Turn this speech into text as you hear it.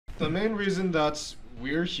the main reason that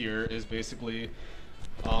we're here is basically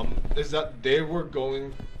is that they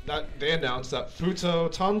announced that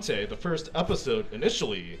Fuuto Tante, the first episode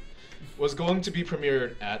initially, was going to be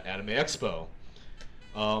premiered at Anime Expo.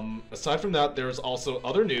 Aside from that, there's also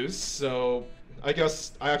other news. So I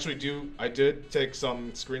guess I did take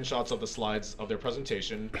some screenshots of the slides of their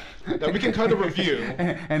presentation that we can kind of review.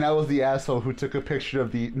 And I was the asshole who took a picture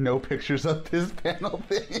of the no pictures of this panel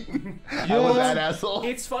thing. Yeah. I was that asshole.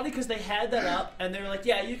 It's funny because they had that up and they were like,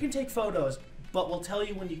 yeah, you can take photos, but we'll tell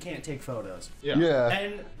you when you can't take photos. Yeah.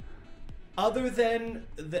 And other than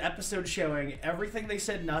the episode showing, everything they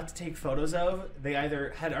said not to take photos of, they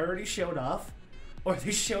either had already showed off, or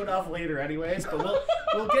they showed off later anyways, but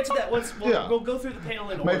we'll get to that once. We'll go through the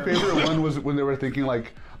panel in order. My favorite one was when they were thinking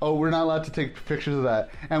like, oh, we're not allowed to take pictures of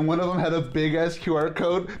that. And one of them had a big-ass QR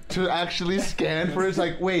code to actually scan for it. It's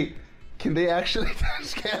like, wait, can they actually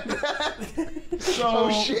scan that? So,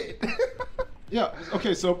 oh, shit. Yeah,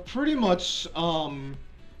 okay, so pretty much,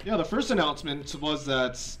 the first announcement was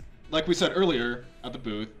that, like we said earlier at the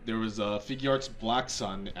booth, there was Figuarts Black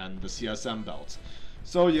Sun and the CSM belt.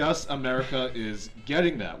 So yes, America is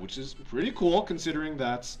getting that, which is pretty cool considering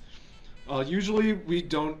that usually we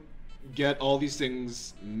don't get all these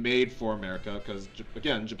things made for America because,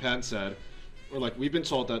 again, Japan said, or like we've been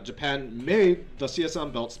told that Japan made the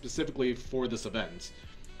CSM belt specifically for this event,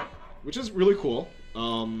 which is really cool.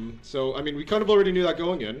 So, I mean, we kind of already knew that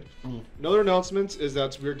going in. Another announcement is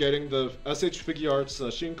that we're getting the SH Figuarts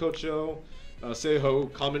Shinkocho Seiho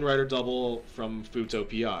Kamen Rider double from Fuuto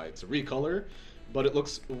PI. It's a recolor, but it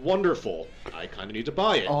looks wonderful. I kind of need to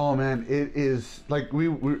buy it. Oh man, it is like we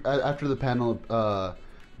after the panel,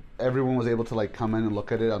 everyone was able to like come in and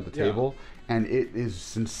look at it on the table, and it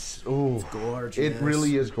is it's gorgeous. It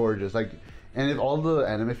really is gorgeous. Like, and if all the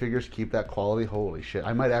anime figures keep that quality, holy shit,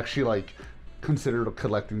 I might actually like consider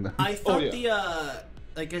collecting them. I thought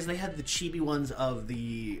as they had the chibi ones of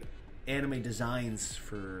the anime designs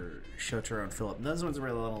for Shotaro and Philip. Those ones were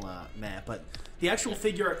a little meh, but the actual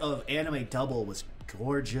figure of anime double was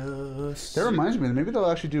gorgeous. That reminds me, maybe they'll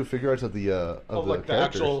actually do figure arts of the like the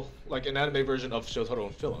characters. actual like an anime version of Shotaro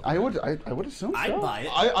and Philip. I would assume so. I'd buy it.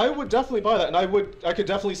 I would definitely buy that, and I could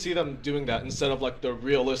definitely see them doing that instead of like the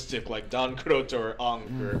realistic like Dan Kuroto or Ankh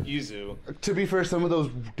or Izu. To be fair, some of those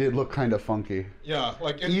did look kind of funky. Yeah,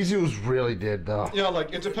 like Izu's really did though. Yeah,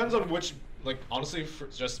 like it depends on which. Like, honestly,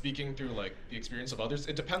 just speaking through, like, the experience of others,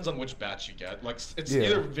 it depends on which batch you get. Like, it's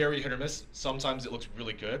either very hit or miss. Sometimes it looks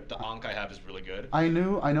really good. The Ankh I have is really good. I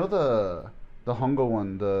know the Hongo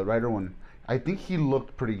one, the Rider one. I think he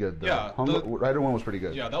looked pretty good, though. Yeah. Rider one was pretty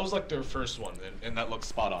good. Yeah, that was, like, their first one, and that looked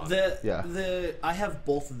spot on. I have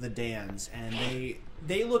both of the Dans, and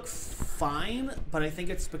they look fine, but I think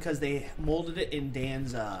it's because they molded it in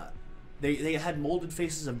Dan's, they had molded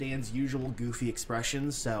faces of Dan's usual goofy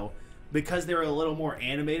expressions, so because they were a little more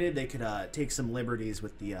animated, they could take some liberties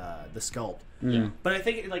with the sculpt. Yeah. But I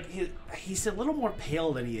think like he's a little more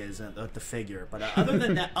pale than he is at the figure. But other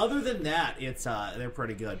than that, it's they're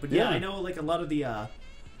pretty good. But yeah, I know like a lot of the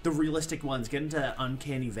realistic ones get into that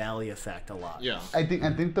uncanny valley effect a lot. Yeah. I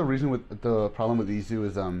think the reason with the problem with Izu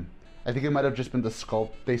is I think it might have just been the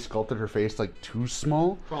sculpt. They sculpted her face like too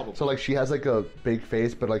small. Probably. So like she has like a big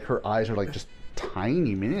face, but like her eyes are like just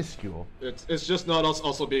tiny, minuscule. It's just not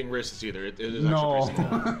also being racist either. It is No. actually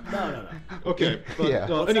racist. No. Okay, but Yeah.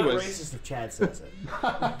 Well, it's anyways. not racist if Chad says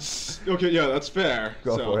it. Okay, yeah, that's fair.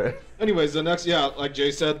 Go for it. Anyways, the next, like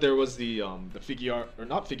Jay said, there was the figure or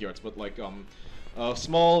not figure arts, but like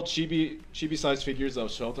small chibi-sized figures of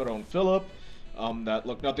Shotaro and Philip. That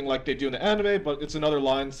look nothing like they do in the anime, but it's another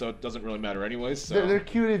line, so it doesn't really matter anyways. So. They're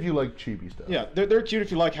cute if you like chibi stuff. Yeah, they're cute if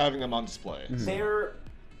you like having them on display. Mm-hmm. They're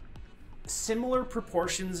similar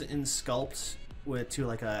proportions in sculpt to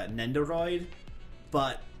like a Nendoroid,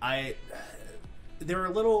 but they're a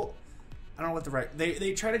little. I don't know what the right.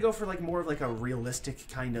 They try to go for like more of like a realistic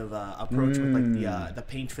kind of approach with like the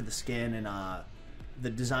paint for the skin and the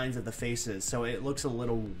designs of the faces, so it looks a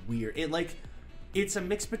little weird. It's a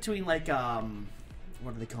mix between like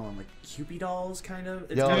what do they call them, like Cupid dolls kind of.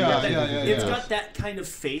 It's got that kind of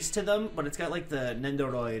face to them, but it's got like the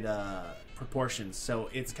Nendoroid proportions, so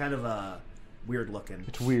it's kind of weird looking.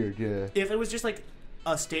 It's weird, yeah. If it was just like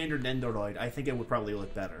a standard Nendoroid, I think it would probably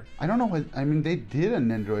look better. I don't know what I mean. They did an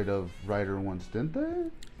Nendoroid of Rider once, didn't they?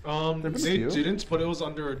 They didn't, but it was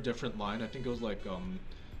under a different line. I think it was like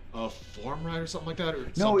Form Ride or something like that. Or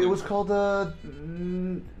no, something. it was called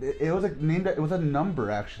it was like named. It was a number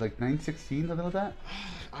actually, like 916, something like that.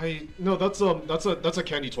 That's a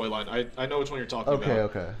candy toy line. I know which one you're talking about.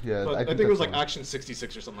 Okay, yeah. But I think it was like Action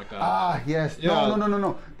 66 or something like that. Ah, yes. Yeah.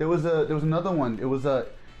 No. There was another one. It was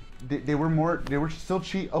they were still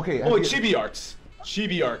cheap. Okay. Oh, chibi arts.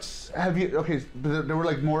 Chibi arts. Have you? Okay, but they were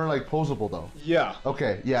like more like posable though. Yeah.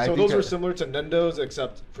 Okay. Yeah. So I think those were similar to Nendo's,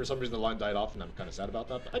 except for some reason the line died off, and I'm kind of sad about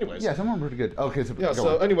that. But anyways. Yeah, some of them were pretty good. Okay. So Yeah. go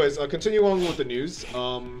So on. anyways, continue on with the news.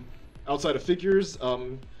 Outside of figures,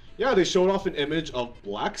 yeah, they showed off an image of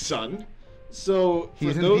Black Sun. So for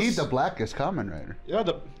He's those, indeed the blackest Kamen Rider. yeah,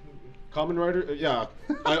 the Kamen Rider. Yeah,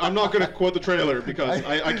 I'm not gonna quote the trailer because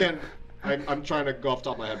I can't. I'm trying to go off the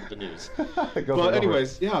top of my head with the news. But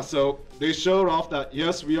anyways, yeah, so they showed off that,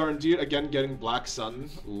 yes, we are indeed, again, getting Black Sun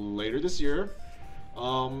later this year.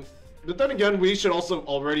 But then again, we should also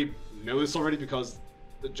already know this already because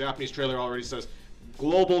the Japanese trailer already says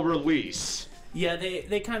global release. Yeah,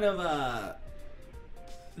 they kind of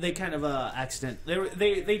accident.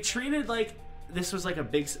 They treated like this was like a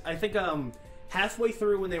big. I think halfway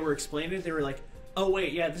through when they were explaining it, they were like, "Oh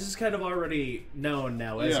wait, yeah, this is kind of already known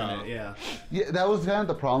now, isn't it?" Yeah. Yeah, that was kind of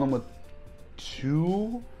the problem with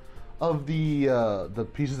two of the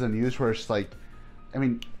pieces of news where it's like, I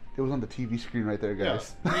mean, it was on the TV screen right there,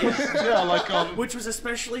 guys. Yeah, like Which was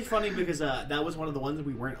especially funny because that was one of the ones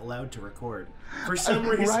we weren't allowed to record for some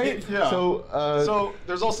reason. Right? Yeah. So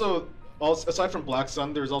there's also aside from Black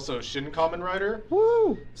Sun, there's also Shin Kamen Rider.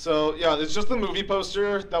 woo! So yeah, it's just the movie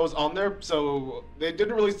poster that was on there. So they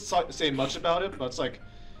didn't really say much about it, but it's like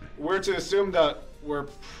we're to assume that we're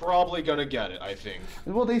probably gonna get it. I think.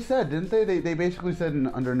 Well, they said, didn't they? They basically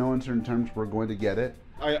said under no uncertain terms we're going to get it.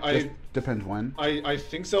 Just depends when. I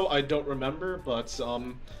think so. I don't remember, but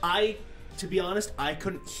To be honest, I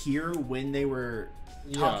couldn't hear when they were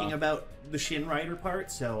talking about the Shin Rider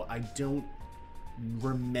part, so I don't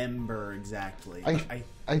remember exactly.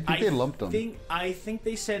 I think they lumped them. I think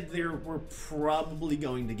they said they were probably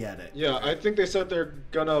going to get it. yeah, I think they said they're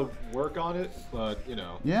gonna work on it, but you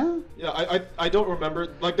know. Yeah? Yeah, I don't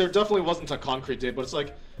remember. Like, there definitely wasn't a concrete date, but it's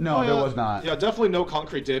like... No, oh, there yeah, was not. Yeah, definitely no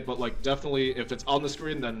concrete date, but, like, definitely if it's on the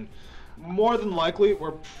screen, then more than likely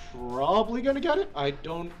we're probably going to get it. I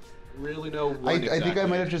don't really know when I think I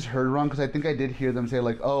might have just heard wrong, because I think I did hear them say,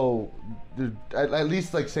 like, oh... At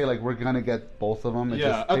least, like, say, like, we're going to get both of them.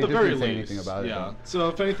 Yeah, at the very least. They didn't say anything about it. Yeah, so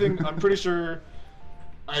if anything, I'm pretty sure...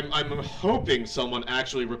 I'm hoping someone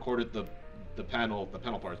actually recorded the panel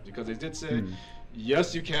parts, because they did say,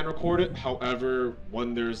 yes, you can record it. However,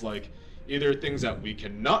 when there's like either things that we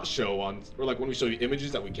cannot show on, or like when we show you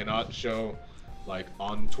images that we cannot show, like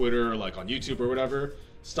on Twitter, or like on YouTube or whatever,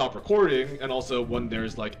 stop recording. And also when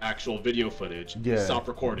there's like actual video footage, stop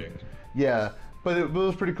recording. Yeah, but it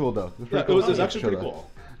was pretty cool though. It was actually pretty cool.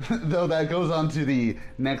 Though that goes on to the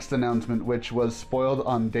next announcement, which was spoiled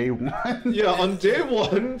on day one. Yeah, on day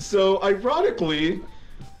one. So ironically,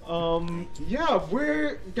 yeah,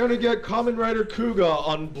 we're gonna get Kamen Rider Kuga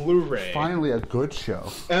on Blu-ray. Finally, a good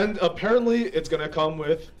show. And apparently, it's gonna come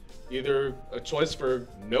with either a choice for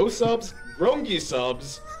no subs, Grongi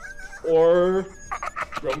subs, or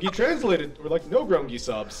Grongi translated, or like no Grongi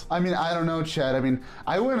subs. I mean, I don't know, Chad. I mean,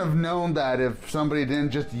 I wouldn't have known that if somebody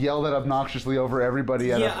didn't just yell that obnoxiously over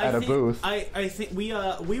everybody at a booth. I think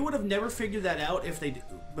we would have never figured that out if they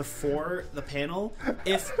before the panel.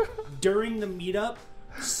 If during the meetup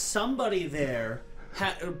somebody there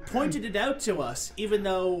pointed it out to us, even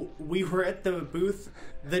though we were at the booth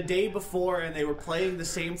the day before and they were playing the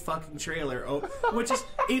same fucking trailer. Which is,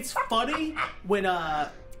 it's funny when I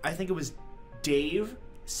think it was Dave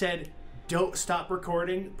said, "Don't stop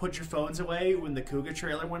recording, put your phones away," when the Kuga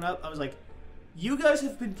trailer went up. I was like, you guys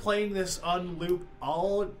have been playing this on loop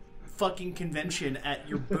all fucking convention at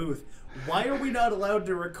your booth. Why are we not allowed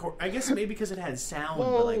to record? I guess maybe because it had sound.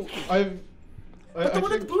 Well, but I the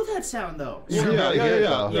one at the booth had sound though. Yeah,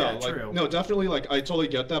 Yeah, like, true. no, definitely. Like, I totally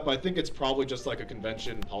get that, but I think it's probably just like a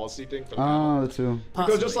convention policy thing for the Oh, that's true.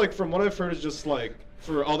 because just like from what I've heard, is just like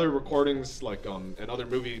for other recordings, like and other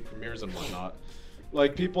movie premieres and whatnot,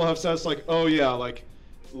 like people have said it's like, oh yeah, like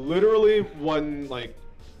literally when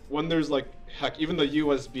there's like heck, even the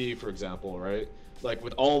USB, for example, right? Like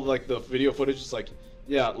with all like the video footage, it's like,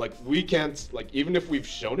 yeah, like we can't, like even if we've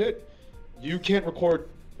shown it, you can't record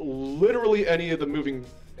literally any of the moving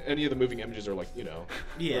images, or like, you know,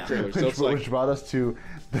 Yeah. trailers. So it's like, Which brought us to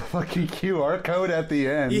the fucking QR code at the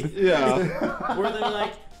end. yeah. Where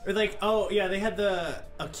they're like, oh yeah, they had a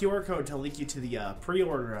QR code to link you to the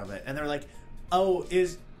pre-order of it, and they're like, oh,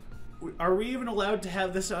 are we even allowed to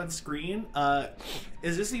have this on screen?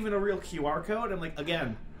 Is this even a real QR code? I'm like,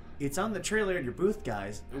 again, It's on the trailer in your booth,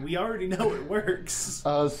 guys. We already know it works.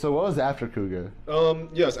 So what was after Kuga?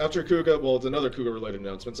 Yes, after Kuga, well, it's another Kuga-related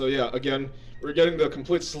announcement. So yeah, again, we're getting the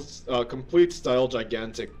complete style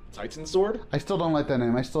gigantic Titan sword. I still don't like that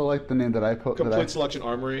name. I still like the name that I put. Complete selection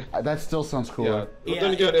armory. That still sounds cooler. Yeah. But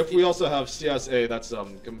then again, if we also have CSA, that's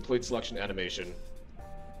complete selection animation.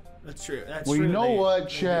 That's true. That's well, true. you know what,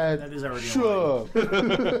 Chad? That is already sure.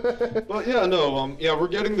 But yeah, no, yeah, we're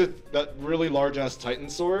getting that really large ass Titan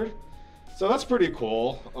sword, so that's pretty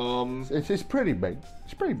cool. It's pretty big.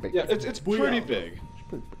 It's pretty big. Yeah, it's pretty big. It's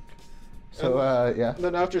pretty big. So yeah. And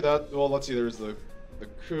then after that, well, let's see. There's the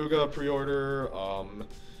Kuga pre-order.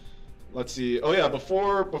 Let's see. Oh yeah,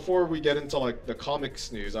 before we get into like the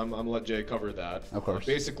comics news, I'm gonna let Jay cover that. Of course.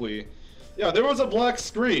 Basically, yeah, there was a black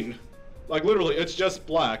screen. Like literally, it's just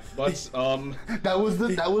black, but that was the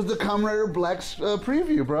Kamen Rider Black's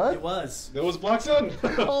preview, bro. It was. It was Black Sun.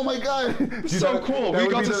 Oh my god! Dude, so cool. We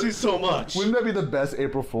got to see so much. Wouldn't that be the best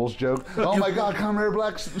April Fool's joke? Oh my god, Kamen Rider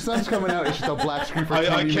Black Sun's coming out. It's just a black screen for 20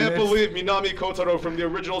 minutes. I can't believe Minami Kotaro from the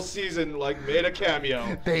original season made a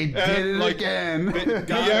cameo. They did it again.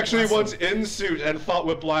 He actually was in suit and fought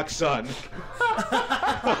with Black Sun.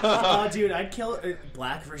 Oh, dude, I'd kill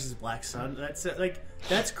Black versus Black Sun.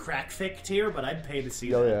 That's crack fic tier, but I'd pay to see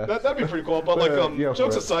that. Yeah. That'd be pretty cool. But like,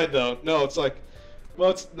 jokes aside, though, no, it's like, well,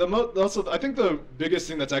 it's also I think the biggest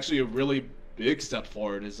thing that's actually a really big step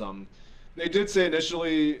forward is they did say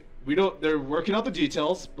initially they're working out the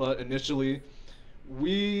details, but initially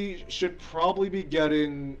we should probably be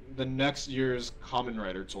getting the next year's Kamen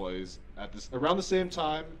Rider toys at around the same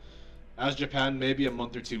time as Japan, maybe a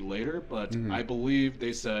month or two later, but I believe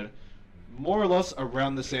they said more or less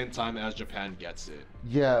around the same time as Japan gets it.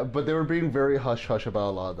 Yeah, but they were being very hush-hush about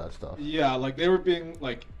a lot of that stuff. Yeah, like they were being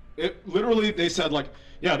like, they said like,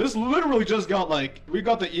 yeah, this literally just got like, we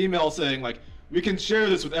got the email saying like, we can share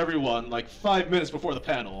this with everyone like 5 minutes before the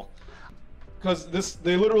panel. Because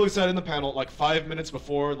they literally said in the panel like 5 minutes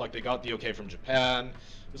before, like they got the okay from Japan.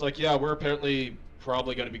 It was like, yeah, we're apparently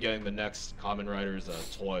probably going to be getting the next Kamen Rider's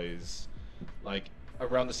toys like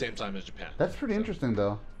around the same time as Japan. That's pretty interesting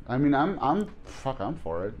though. I mean, I'm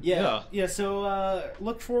for it. Yeah. So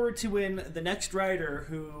look forward to when the next rider,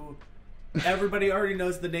 who everybody already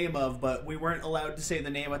knows the name of, but we weren't allowed to say the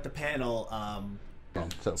name at the panel.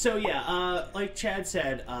 So yeah, like Chad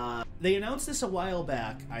said, they announced this a while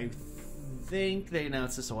back. I think they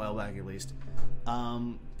announced this a while back at least.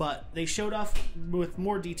 But they showed off with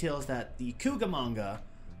more details that the Kuga manga,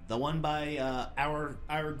 the one by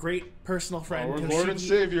our great personal friend, our Lord and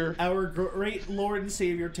Savior, our great Lord and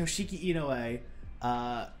Savior Toshiki Inoue,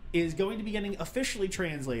 is going to be getting officially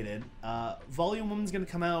translated. Volume 1 is going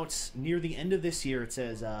to come out near the end of this year. It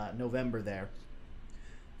says November there.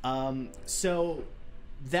 So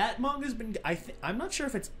that manga's been. I'm not sure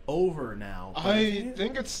if it's over now. I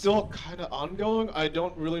think it's still kind of ongoing. I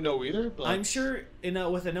don't really know either. But I'm sure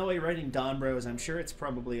with Inoue writing Don Bros, I'm sure it's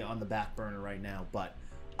probably on the back burner right now. But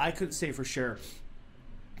I couldn't say for sure.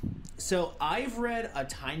 So I've read a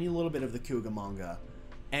tiny little bit of the Kuga manga,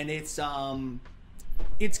 and it's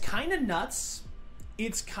kind of nuts.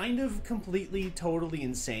 It's kind of completely, totally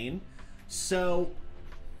insane. So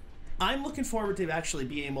I'm looking forward to actually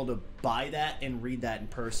being able to buy that and read that in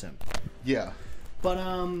person. Yeah. But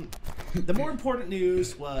the more important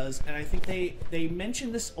news was, and I think they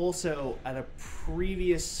mentioned this also at a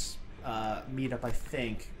previous meetup, I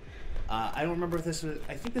think. I don't remember if this was...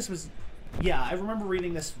 I think this was... Yeah, I remember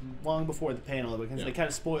reading this long before the panel, because they kind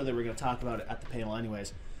of spoiled that we're going to talk about it at the panel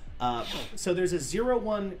anyways. So there's a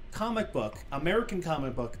 01 comic book, American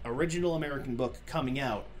comic book, original American book coming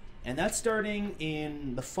out, and that's starting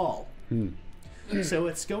in the fall. So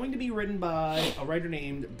it's going to be written by a writer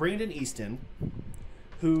named Brandon Easton,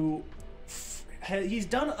 who he's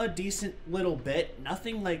done a decent little bit,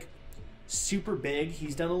 nothing like super big.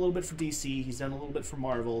 He's done a little bit for DC, he's done a little bit for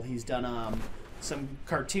Marvel, he's done some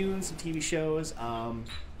cartoons, some TV shows.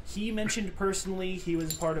 He mentioned personally he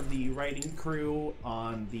was part of the writing crew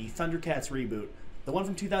on the Thundercats reboot, the one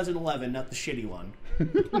from 2011, not the shitty one.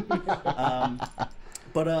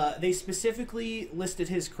 But they specifically listed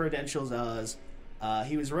his credentials as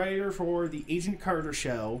he was writer for the Agent Carter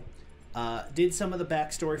show, did some of the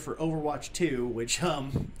backstory for Overwatch 2, which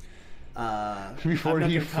before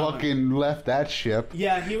he fucking left that ship.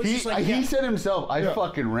 Yeah, he was just like... He said himself, I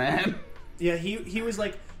fucking ran. Yeah, he was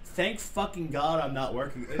like, thank fucking God I'm not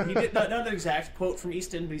working. He did not an exact quote from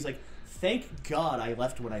Easton, but he's like, thank God I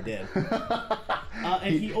left when I did.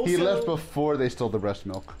 And he left before they stole the breast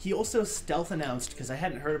milk. He also stealth announced, because I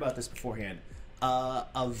hadn't heard about this beforehand,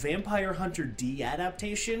 a Vampire Hunter D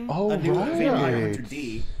adaptation. Oh, a new right. Vampire Hunter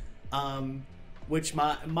D. which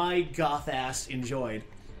my goth ass enjoyed.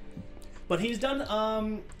 But he's done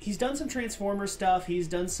some Transformers stuff. He's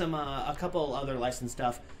done some a couple other licensed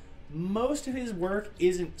stuff. Most of his work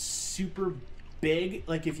isn't super big.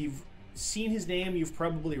 Like, if you've seen his name, you've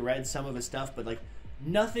probably read some of his stuff, but like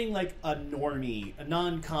nothing like a normie, a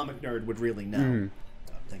non-comic nerd would really know.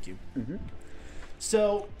 Thank you.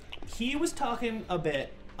 So he was talking a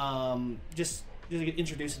bit, just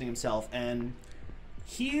introducing himself, and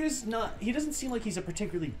he doesn't seem like he's a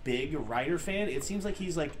particularly big Rider fan. It seems like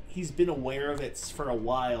he's been aware of it for a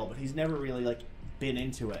while, but he's never really like been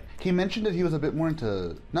into it. He mentioned that he was a bit more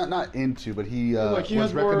into not into, but he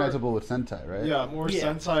was recognizable with Sentai, right? Yeah, more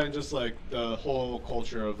Sentai and just like the whole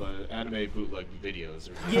culture of anime bootleg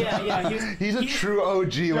videos. He's a true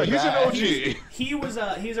OG. Yeah, he's an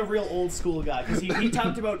OG. He's a real old school guy because he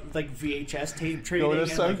talked about like VHS tape trading. Going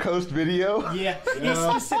to Suncoast Video. Yeah, he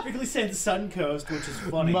specifically said Suncoast, which is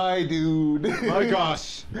funny. My dude. My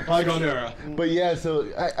gosh, bygone era. But yeah, so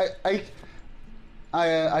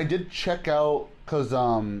I did check out. Because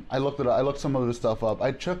I looked some of his stuff up.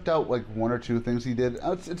 I checked out like one or two things he did.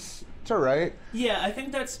 It's alright. Yeah, I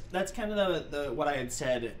think that's kind of the what I had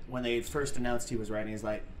said when they first announced he was writing. Is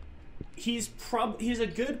like he's a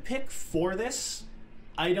good pick for this.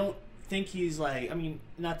 I don't think he's like, I mean,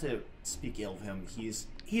 not to speak ill of him.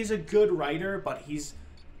 He's a good writer, but he's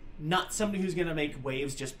not somebody who's gonna make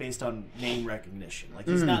waves just based on name recognition. Like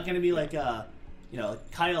he's not gonna be like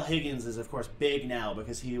Kyle Higgins is of course big now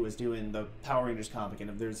because he was doing the Power Rangers comic,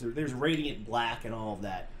 and there's Radiant Black and all of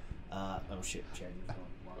that. Oh shit, Chad.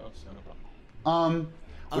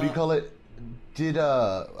 What do you call it?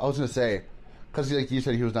 I was gonna say, because like you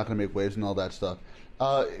said, he was not gonna make waves and all that stuff.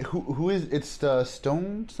 Who is it's the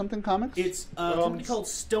Stone something Comics? It's a company called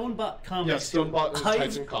Stonebot Comics. Yeah, Stonebot and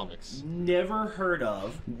Titan Comics. Never heard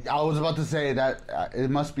of. I was about to say that it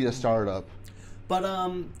must be a startup. But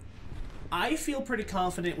I feel pretty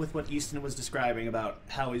confident with what Easton was describing about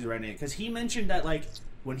how he's writing it, because he mentioned that like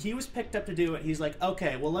when he was picked up to do it, he's like,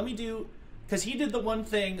 okay, well let me do, because he did the one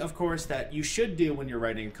thing, of course, that you should do when you're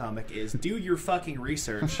writing a comic is do your fucking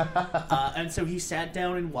research. And so he sat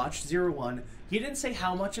down and watched 01. He didn't say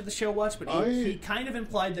how much of the show watched, but he kind of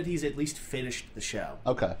implied that he's at least finished the show.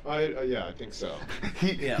 Okay. I think so.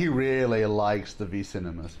 He really likes the V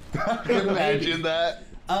cinemas. Imagine that.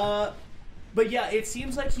 But yeah, it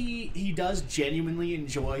seems like he does genuinely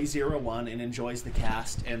enjoy 01 and enjoys the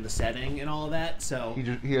cast and the setting and all of that. So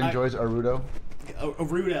he enjoys Arudo.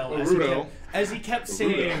 Arudo, as he kept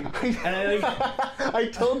saying. And I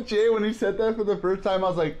told Jay when he said that for the first time, I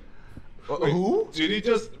was like, who? Did he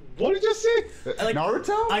just? What did you say? Like,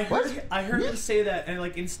 Naruto? I heard him say that, and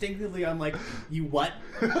like instinctively, I'm like, you what?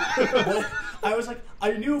 What? I was like,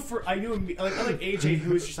 I knew him. Like AJ,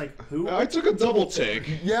 who was just like, who? I took a double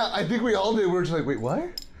take. Yeah, I think we all did. We were just like, wait,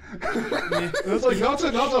 what? It's like not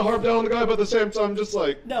to harp down on the guy, but at the same time, just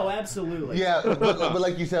like no, absolutely. Yeah, but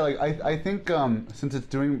like you said, like I think since it's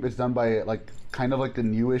done by like kind of like a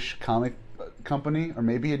newish comic company, or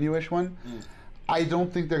maybe a newish one. I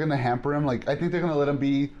don't think they're gonna hamper him. Like I think they're gonna let him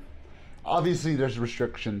be. Obviously, there's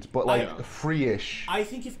restrictions, but like free-ish. I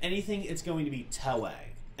think if anything, it's going to be Toei.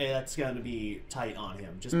 That's going to be tight on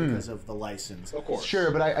him just because of the license. Of course.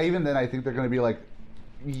 Sure, but even then, I think they're going to be like,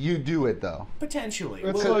 you do it though. Potentially.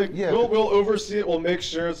 It's we'll oversee it. We'll make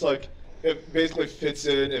sure it's like it basically fits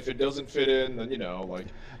in. If it doesn't fit in, then like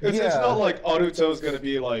it's not like Aruto's going to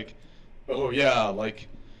be like, oh yeah, like.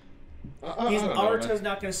 Aruto's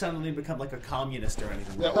not going to suddenly become like a communist or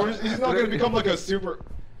anything. Yeah, or he's not going to become like a super.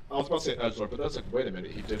 I was about to say edgelord, but that's like, wait a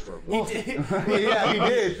minute, he did for a while. He did.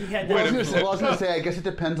 I was going to say, I guess it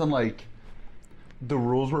depends on like the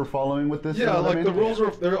rules we're following with this. Yeah, like the rules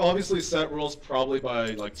they're obviously set rules probably by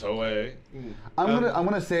like Toei. I'm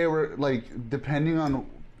gonna say we're like depending on,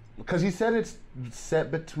 because he said it's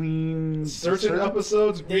set between certain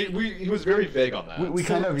episodes. He was very vague on that.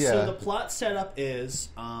 So the plot setup is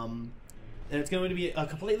and it's going to be a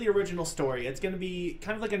completely original story. It's going to be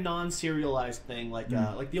kind of like a non-serialized thing, like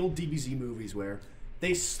the old DBZ movies where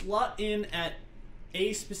they slot in at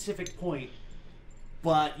a specific point,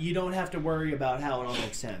 but you don't have to worry about how it all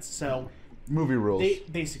makes sense. So movie rules. He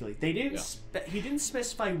didn't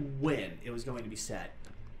specify when it was going to be set.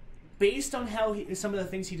 Based on how some of the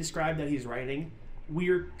things he described that he's writing,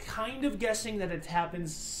 we're kind of guessing that it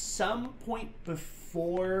happens some point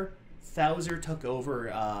before Thouser took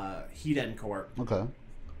over Hiden Corp. Okay.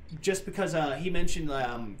 Just because he mentioned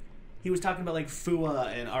he was talking about like Fua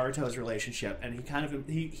and Aruto's relationship, and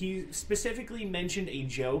he specifically mentioned a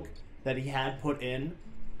joke that he had put in,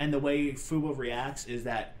 and the way Fua reacts is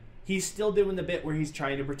that he's still doing the bit where he's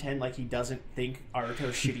trying to pretend like he doesn't think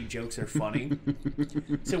Aruto's shitty jokes are funny.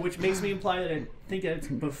 So, which makes me imply that I think it's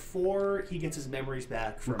before he gets his memories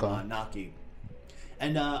back from Naki.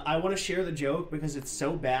 And I want to share the joke because it's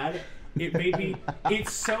so bad. It made me.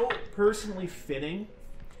 It's so personally fitting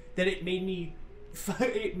that it made me.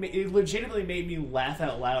 It legitimately made me laugh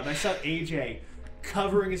out loud. And I saw AJ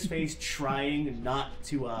covering his face, trying not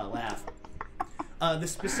to laugh. The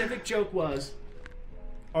specific joke was,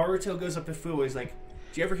 Aruto goes up to Fu. He's like,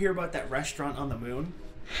 "Do you ever hear about that restaurant on the moon?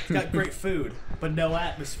 It's got great food, but no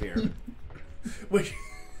atmosphere." Which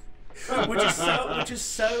is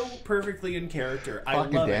so perfectly in character. I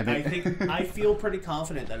love it. I feel pretty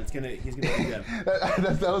confident that he's gonna do good.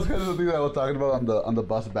 That was kind of the thing that I was talking about on the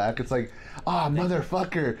bus back. It's like,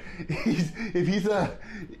 motherfucker,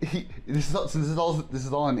 this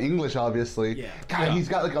is all in English, obviously. Yeah. God, he's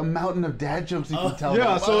got like a mountain of dad jokes he can tell.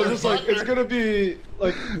 Yeah, so it's just like it's gonna be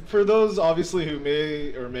like for those obviously who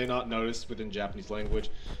may or may not notice within Japanese language.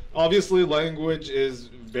 Obviously, language is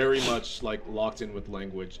very much like locked in with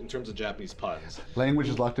language in terms of Japanese puns. Language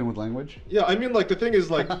is locked in with language? Yeah, I mean, like, the thing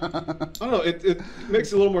is, like, I don't know, it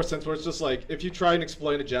makes a little more sense where it's just like, if you try and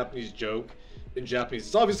explain a Japanese joke in Japanese,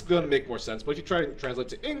 it's obviously going to make more sense, but if you try to translate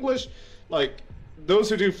to English, like, those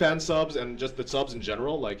who do fan subs and just the subs in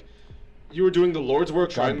general, like, you were doing the Lord's work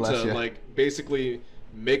trying to, like, basically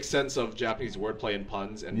make sense of Japanese wordplay and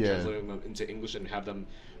puns and translating them into English and have them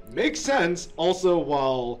make sense also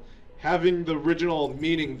while having the original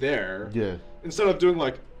meaning there. Yeah. Instead of doing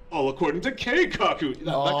like, according to Keikaku.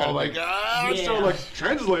 That kind of thing. God. So like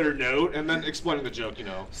translator note and then explaining the joke, you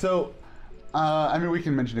know. So, I mean, we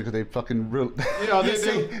can mention it because they fucking we were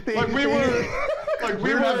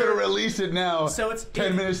not gonna release it now. So it's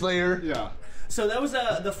 10 minutes later. Yeah. So that was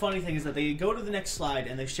the funny thing is that they go to the next slide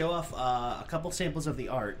and they show off a couple samples of the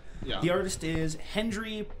art. Yeah. The artist is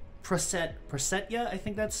Hendry Prasetya, I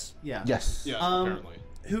think that's Yes. Yeah. Apparently.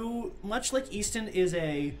 Who, much like Easton, is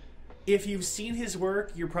if you've seen his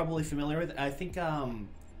work, you're probably familiar with it. I think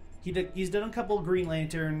he's done a couple of Green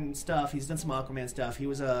Lantern stuff. He's done some Aquaman stuff. He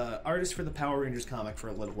was a artist for the Power Rangers comic for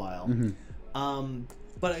a little while. Mm-hmm.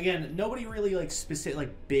 But again, nobody really like specific,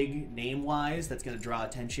 like big name wise that's going to draw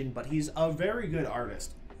attention. But he's a very good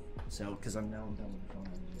artist. So, because I'm done with the phone.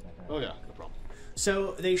 Oh yeah, no problem.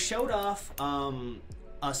 So they showed off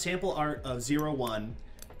a sample art of 01,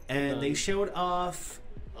 and they showed off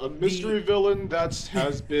a mystery villain that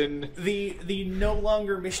has been the no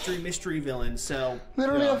longer mystery villain. So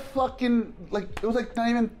literally a fucking it was like not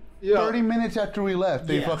even 30 minutes after we left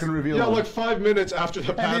they fucking revealed him. Like 5 minutes after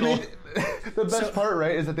the panel. The best part,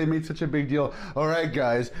 right, is that they made such a big deal. All right,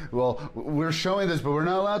 guys, well, we're showing this, but we're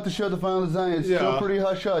not allowed to show the final design. It's still pretty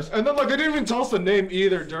hush-hush. And then, like, they didn't even tell us the name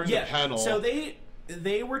either during the panel. So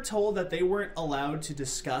they were told that they weren't allowed to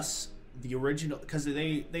discuss the original, because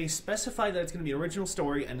they specified that it's going to be an original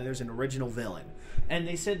story and there's an original villain. And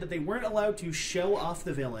they said that they weren't allowed to show off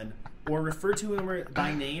the villain or refer to him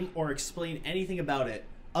by name or explain anything about it,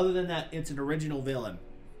 other than that it's an original villain.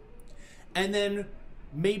 And then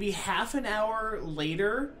maybe half an hour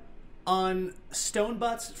later, on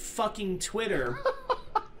Stonebutt's fucking Twitter,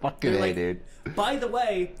 fucking A, dude. By the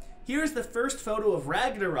way, here's the first photo of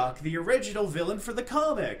Ragnarok, the original villain for the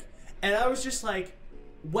comic. And I was just like,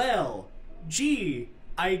 well, gee,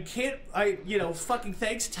 fucking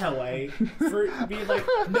thanks, Toei, for being like,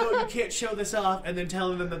 no, you can't show this off, and then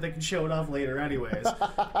telling them that they can show it off later anyways.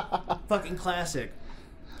 Fucking classic.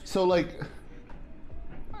 So, like,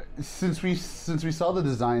 since we saw the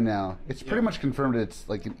design now, it's pretty much confirmed it's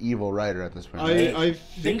like an evil rider at this point. Right? I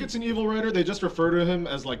think it's an evil rider. They just refer to him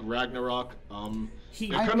as like Ragnarok.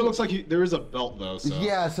 It kind of looks like there is a belt though. So.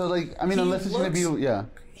 Yeah, so like unless it's gonna be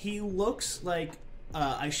He looks like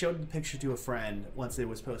I showed the picture to a friend once it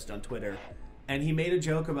was posted on Twitter, and he made a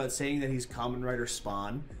joke about saying that he's Kamen Rider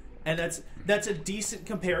Spawn. And that's a decent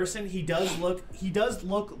comparison. He does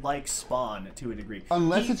look like Spawn to a degree.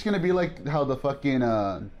 Unless it's gonna be like how the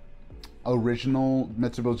fucking original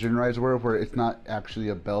Mitsubishi Jinrais were, where it's not actually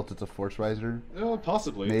a belt, it's a force riser.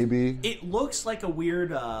 Possibly. Maybe. It looks like a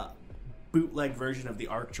weird bootleg version of the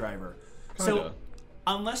Arc Driver. Kinda. So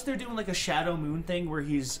unless they're doing like a Shadow Moon thing where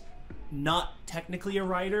he's not technically a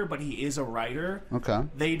rider, but he is a rider. Okay.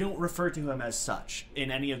 They don't refer to him as such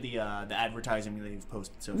in any of the advertising they've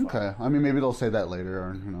posted so far. Okay. I mean, maybe they'll say that later,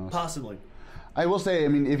 or who knows. Possibly. I will say, I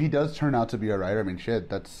mean, if he does turn out to be a rider, I mean, shit,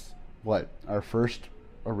 that's what, our first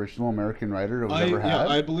original American rider that we've ever had? Yeah,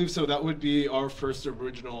 I believe so. That would be our first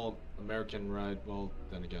original American ride. Well,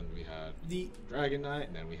 then again, we had the Dragon Knight,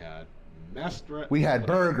 and then we had We had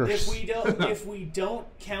burgers. If we don't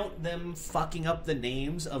count them fucking up the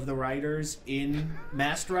names of the writers in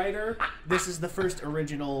Masked Rider, this is the first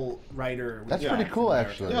original writer. That's pretty cool,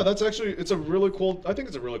 actually. Yeah, that's actually it's a really cool. I think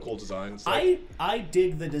it's a really cool design. It's like, I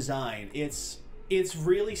dig the design. It's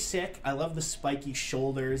really sick. I love the spiky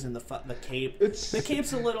shoulders and the cape. The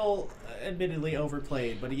cape's a little, admittedly,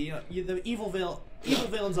 overplayed, but the evil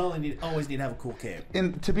villains always need to have a cool cape.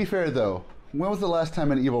 And to be fair, though, when was the last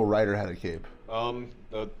time an evil rider had a cape?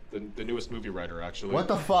 The newest movie writer, actually. What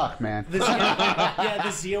the fuck, man? The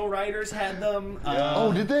Zeo Riders had them.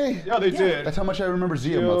 Oh, did they? Yeah, they did. That's how much I remember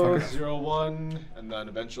Zeo, motherfucker. 01, and then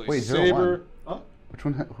eventually Wait, Saber. 01? Huh? Which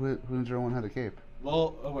one? Who in 01 had a cape?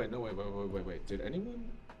 Well, oh wait, no, wait. Did anyone?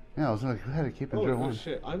 Yeah, I was like, who had a cape in 01? Oh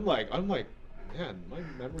shit! I'm like, man, my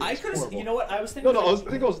memory. I is could. horrible. You know what? I was thinking. No, I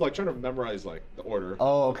think I was like trying to memorize like the order.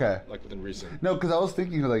 Oh, okay. Like within recent. No, because I was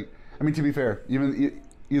thinking like, I mean, to be fair,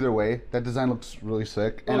 either way, that design looks really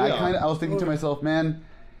sick. And I was thinking to myself, man,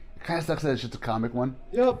 it kind of sucks that it's just a comic one.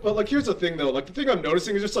 Yeah, but like here's the thing though. Like the thing I'm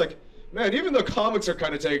noticing is just like, man, even the comics are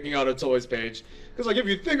kind of taking out a Toys page. Because like if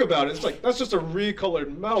you think about it, it's like that's just a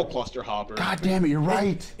recolored metal cluster hopper. God damn it, you're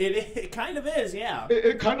right. It kind of is, yeah.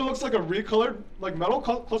 It kind of looks like a recolored like metal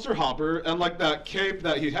cluster hopper, and like that cape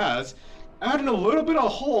that he has, adding a little bit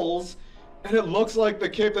of holes, and it looks like the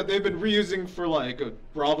cape that they've been reusing for like a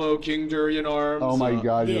Bravo King Durian arms. Oh my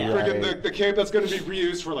god, you're right. Friggin' the cape that's going to be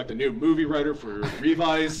reused for like the new movie writer for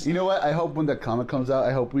Revise. You know what? I hope when that comic comes out,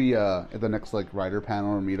 I hope we at the next like writer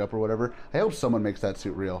panel or meetup or whatever, I hope someone makes that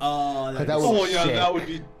suit real. Oh, that would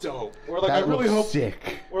be dope. Or like that I really hope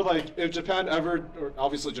sick. Or like if Japan ever, or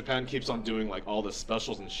obviously Japan keeps on doing like all the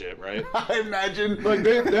specials and shit, right? I imagine Like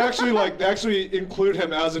they actually include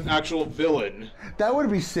him as an actual villain. that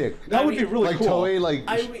would be sick. That would be really like cool. Toei, like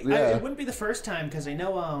it wouldn't be the first time because I know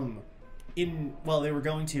in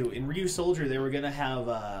Ryu Soldier they were gonna have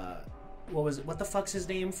what the fuck's his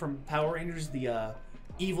name from Power Rangers, the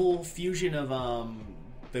evil fusion of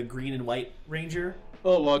the green and white ranger.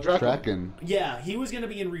 Oh, Draken. Yeah, he was gonna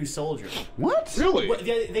be in Ryu Soldier. What? Really?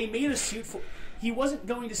 They made a suit for. He wasn't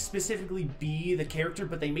going to specifically be the character,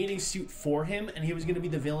 but they made a suit for him, and he was going to be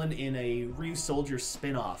the villain in a Ryu Soldier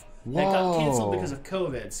spin-off. That got canceled because of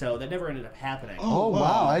COVID, so that never ended up happening. Oh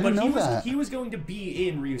wow, I didn't know that. He was going to be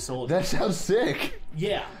in Ryu Soldier. That sounds sick.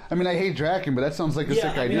 Yeah. I mean, I hate Draken, but that sounds like a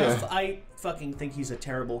sick idea. I fucking think he's a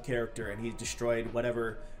terrible character, and he's destroyed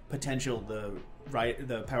whatever potential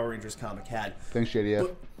the Power Rangers comic had. Thanks,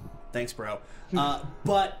 JDF. Thanks, bro.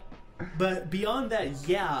 But beyond that,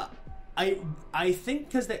 yeah. I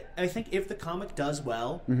think if the comic does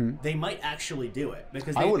well, they might actually do it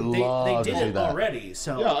because they did it already.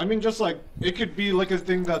 So yeah, I mean, just like it could be like a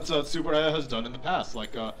thing that Super has done in the past,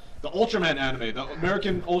 like the Ultraman anime, the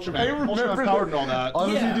American Ultraman, Ultraman powered and all that.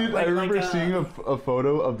 Honestly, dude, I remember seeing a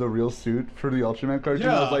photo of the real suit for the Ultraman cartoon.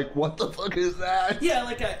 Yeah. I was like, what the fuck is that? Yeah,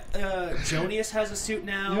 like Jonius has a suit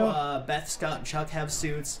now. Yeah. Beth, Scott, and Chuck have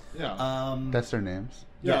suits. Yeah, that's their names.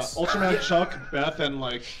 Yeah, Yes. Ultraman, Chuck, Beth, and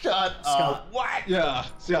like Shut Scott. up. What? Yeah,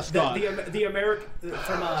 Scott. The American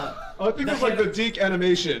from I think it's like the Deke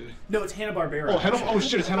animation. No, it's Hanna-Barbera. Oh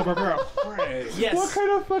shit, it's Hanna-Barbera. Yes. What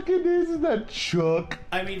kind of fucking names is that, Chuck?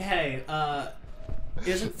 I mean, hey,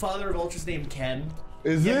 isn't Father of Ultra's name Ken?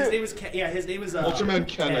 Is yeah, it? His name is Ken. Yeah, his name is Ultraman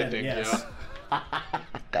Ken, I think. Yes. Yeah.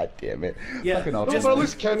 God damn it. Yeah. Fucking No, Ultraman. but at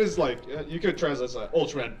least Ken is like you could translate as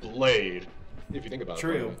Ultraman Blade. If you think about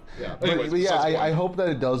True. it. Yeah. But, Anyways, but yeah, besides the I point. hope that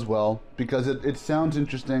it does well because it sounds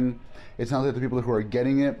interesting. It sounds like the people who are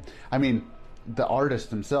getting it. I mean, the artist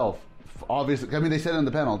himself, obviously. I mean, they said in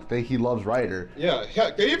the panel he loves Rider. Yeah,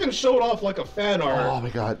 they even showed off like a fan art. Oh my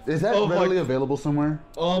god, is that Of, readily like- available somewhere?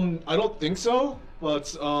 I don't think so.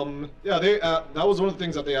 But yeah, they that was one of the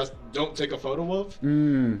things that they asked don't take a photo of.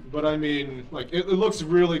 But I mean, like it looks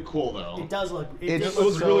really cool though. It does look. It's It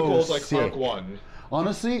was really cool. It's like sick. Arc 1.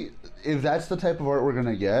 Honestly, if that's the type of art we're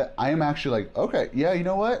gonna get, I am actually like, okay, yeah, you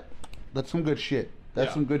know what? That's some good shit. That's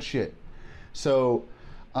Yeah. some good shit. So,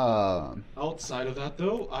 Outside of that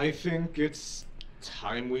though, I think it's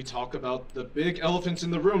time we talk about the big elephants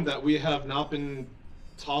in the room that we have not been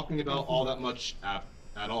talking about all that much at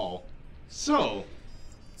all. So,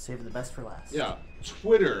 Saving the best for last. yeah,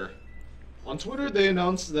 Twitter. On Twitter, they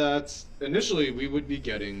announced that initially we would be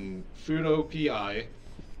getting Fuuto PI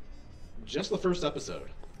just the first episode.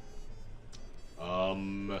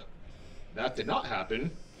 That did not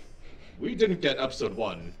happen. We didn't get episode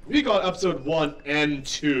 1. We got episode 1 and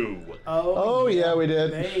 2. Oh, yeah, we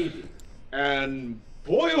did. Baby. And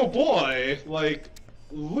boy oh boy, like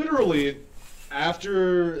literally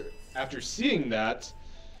after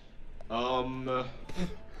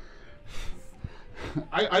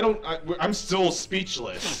I'm still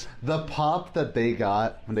speechless. The pop that they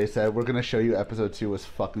got when they said we're gonna show you episode 2 was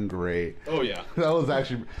fucking great. Oh yeah. That was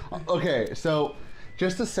actually okay. So,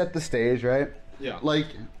 just to set the stage, right? Yeah. Like,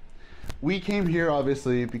 we came here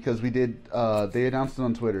obviously because we did. They announced it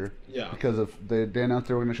on Twitter. Yeah. Because of they announced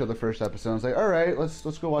they were gonna show the first episode. I was like, all right,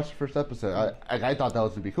 let's go watch the first episode. I thought that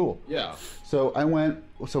was gonna be cool. Yeah. So I went.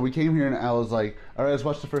 So we came here and I was like, all right, let's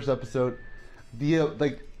watch the first episode.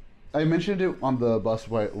 The I mentioned it on the bus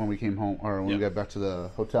when we came home or when we got back to the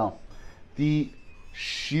hotel. The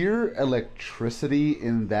sheer electricity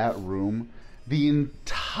in that room, the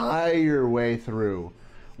entire way through,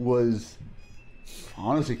 was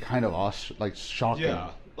honestly kind of shocking.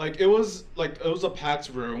 Yeah. Like it was a packed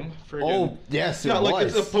room. Oh yes, yeah. It Like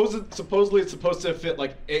was. it's supposedly it's supposed to fit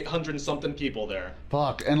like 800 something people there.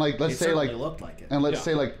 Fuck, and like let's say like looked like it. and let's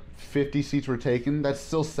say like 50 seats were taken. That's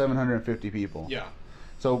still 750 people. Yeah.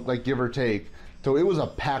 So like give or take. So it was a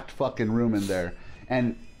packed fucking room in there,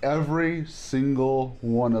 and every single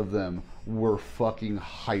one of them were fucking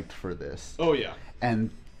hyped for this. Oh yeah.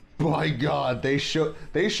 And by God, they showed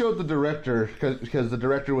the director because the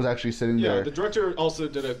director was actually sitting there. Yeah, the director also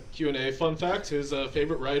did a Q&A. Fun fact: his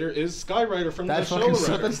favorite writer is Sky Rider from That's the fucking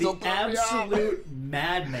show. that's still The absolute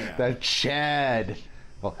madman. That Chad.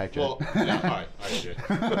 Well, hi, Chad. Well, yeah, hi, shit.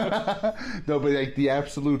 No, but like the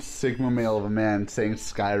absolute sigma male of a man saying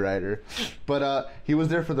Sky Rider. But he was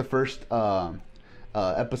there for the first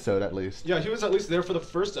episode at least. Yeah, he was at least there for the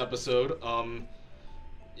first episode.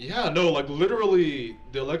 Yeah, no, like literally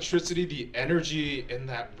the electricity, the energy in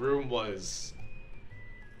that room was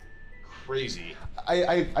crazy.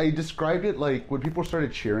 I described it like when people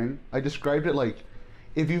started cheering. I described it like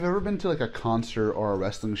if you've ever been to like a concert or a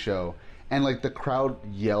wrestling show and like the crowd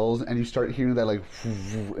yells and you start hearing that like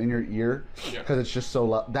in your ear because it's just so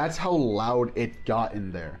loud. That's how loud it got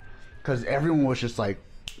in there because everyone was just like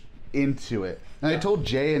into it. And I told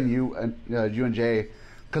Jay and you and Jay.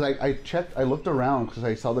 Because I looked around because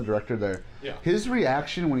I saw the director there. Yeah. His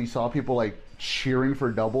reaction when he saw people like cheering for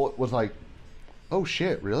Double was like, "Oh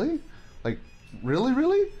shit, really? Like,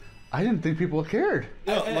 really? I didn't think people cared."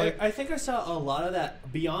 I think I saw a lot of that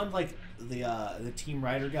beyond like the Team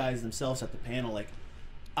Rider guys themselves at the panel. Like,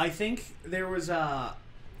 I think there was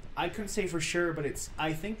I couldn't say for sure, but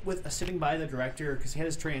I think with sitting by the director because he had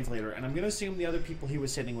his translator, and I'm gonna assume the other people he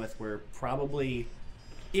was sitting with were probably,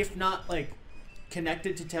 if not like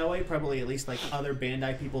connected to Toei, probably at least like other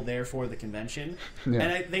Bandai people there for the convention. Yeah.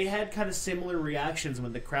 And they had kind of similar reactions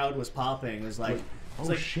when the crowd was popping. It was like,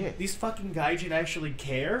 shit, these fucking gaijin actually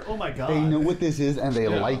care. Oh my god, they know what this is and they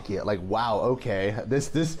like it. Like, wow, okay,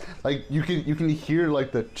 this like you can hear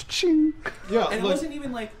like the ching. Yeah, and it wasn't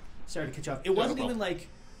even like, sorry to cut you off. It wasn't even like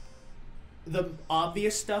the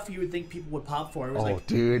obvious stuff you would think people would pop for. It was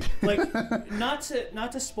dude. Like not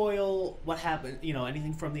to spoil what happened,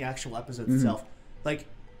 anything from the actual episode itself. Like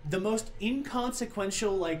the most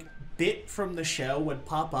inconsequential like bit from the show would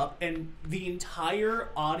pop up and the entire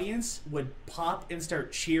audience would pop and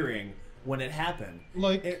start cheering when it happened.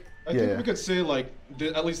 Like I think we could say like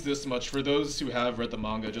at least this much for those who have read the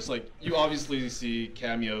manga. Just like you obviously see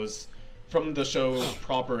cameos from the show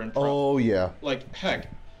proper and oh yeah, like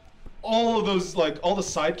heck. All of those, like, all the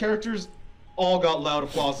side characters all got loud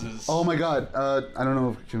applauses. Oh my god, I don't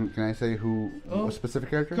know, can I say who, a specific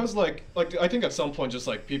character? Because, like, I think at some point, just,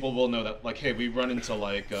 like, people will know that, like, hey, we run into,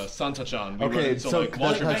 like, Santa-chan. We run into, like,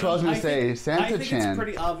 that's what I was going to say, Santa-chan. I think it's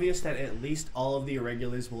pretty obvious that at least all of the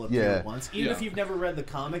irregulars will appear at once. Even if you've never read the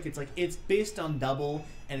comic, it's like, it's based on Double,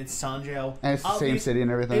 and it's Sanjo. And it's the same city and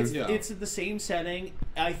everything. It's the same setting.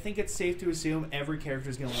 I think it's safe to assume every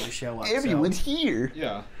character's going to show up. Everyone's here.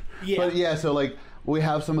 Yeah. But so like we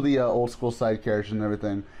have some of the old school side characters and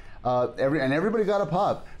everything. Everybody got a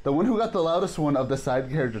pop. The one who got the loudest one of the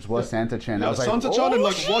side characters was Santa-chan. Yeah, I was like, Santa-chan and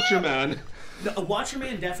like Watcherman.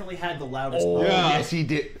 Watcherman definitely had the loudest one. Yeah. Yes, he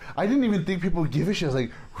did. I didn't even think people would give a shit. I was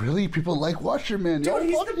like, really? People like Watcherman? Dude,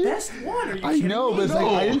 he's the best one. Are you I kidding know, me? but it's like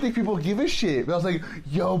I didn't think people would give a shit. But I was like,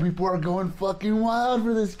 yo, people are going fucking wild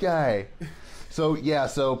for this guy. So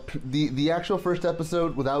the actual first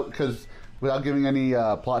episode without giving any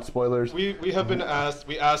plot spoilers. We have been asked.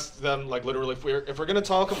 We asked them like literally if we're gonna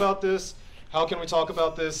talk about this, how can we talk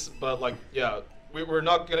about this? But like we're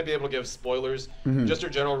not gonna be able to give spoilers. Just your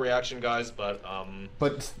general reaction, guys. But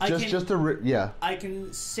I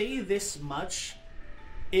can say this much: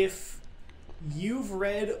 if you've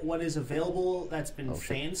read what is available that's been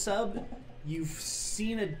fan subbed, you've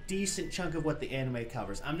seen a decent chunk of what the anime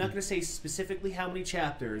covers. I'm not gonna say specifically how many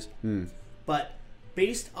chapters, but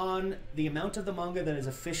based on the amount of the manga that is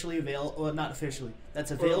officially available, well, not officially, that's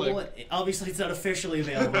available. Obviously, it's not officially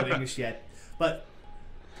available in English yet, but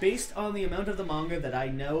based on the amount of the manga that I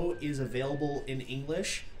know is available in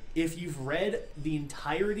English, if you've read the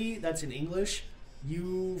entirety that's in English,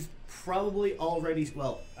 you've probably already,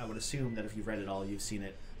 well, I would assume that if you've read it all, you've seen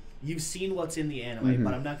it. You've seen what's in the anime,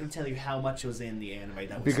 but I'm not going to tell you how much was in the anime.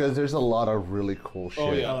 That was Because there's a lot of really cool shit.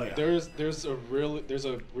 Oh yeah. Oh, yeah. There's a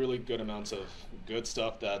really good amount of good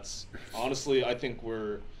stuff that's honestly I think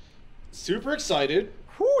we're super excited.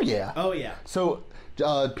 Whew, yeah. Oh, yeah. So,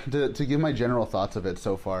 to give my general thoughts of it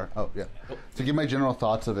so far. Oh yeah. To give my general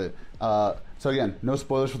thoughts of it. So again, no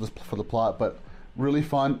spoilers for the plot, but really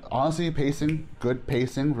fun. Honestly, good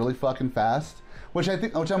pacing, really fucking fast. Which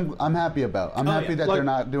I'm happy about. I'm happy that they're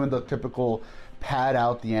not doing the typical pad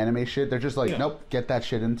out the anime shit. They're just like, nope, get that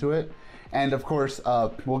shit into it. And of course,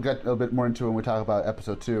 we'll get a bit more into it when we talk about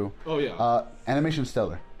episode 2. Oh yeah. Animation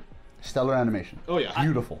stellar animation. Oh yeah.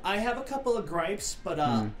 Beautiful. I have a couple of gripes, but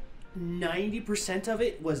 90% of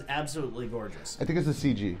it was absolutely gorgeous. I think it's the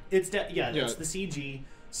CG. It's it's the CG.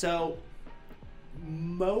 So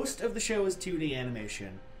most of the show is 2D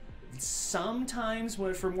animation. Sometimes,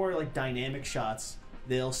 for more like dynamic shots,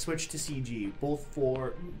 they'll switch to CG, both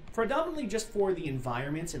for predominantly just for the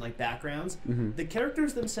environments and like backgrounds. The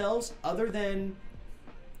characters themselves, other than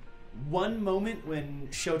one moment when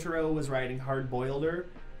Shotaro was riding Hard Boilder,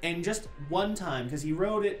 and just one time because he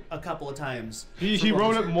rode it a couple of times. He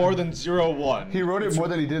rode it more than 01. He wrote it more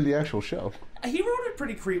than he did in the actual show. He rode it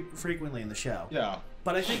pretty frequently in the show. Yeah.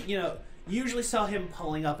 But I think, you usually saw him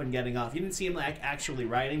pulling up and getting off. You didn't see him like actually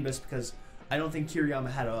riding, just because I don't think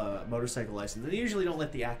Kiriyama had a motorcycle license. They usually don't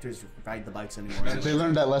let the actors ride the bikes anymore. They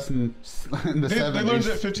learned that lesson in the 70s. They learned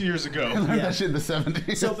it 50 years ago. They learned that shit in the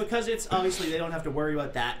 70s. So because it's obviously they don't have to worry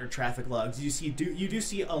about that or traffic logs. You do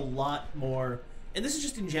see a lot more, and this is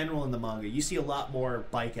just in general in the manga. You see a lot more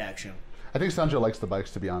bike action. I think Sanjo likes the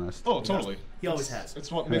bikes, to be honest. Oh, totally. He always has.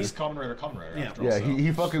 It's what makes Kamen Rider Kamen Rider. Yeah. After all, Yeah, so.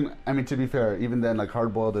 he fucking. I mean, to be fair, even then, like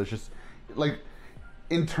Hard Boiled is just like.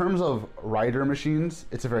 In terms of rider machines,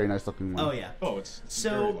 it's a very nice looking one. Oh yeah. Oh, it's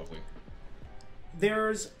very lovely.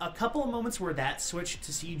 There's a couple of moments where that switched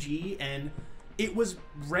to CG, and it was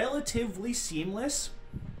relatively seamless.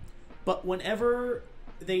 But whenever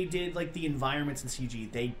they did like the environments in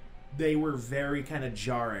CG, they were very kind of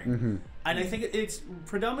jarring. And I think it's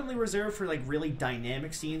predominantly reserved for like really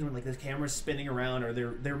dynamic scenes when like the camera's spinning around, or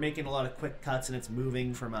they're making a lot of quick cuts and it's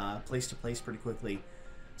moving from place to place pretty quickly.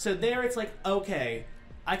 So there, it's like, okay,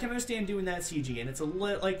 I can understand doing that CG, and it's a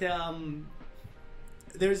little like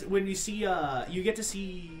there's when you see you get to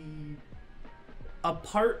see a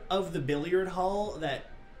part of the billiard hall that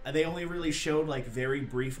they only really showed like very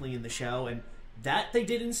briefly in the show, and that they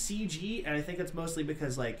did in CG, and I think that's mostly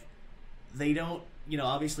because like they don't,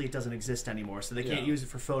 obviously it doesn't exist anymore, so they can't use it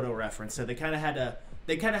for photo reference, so they kind of had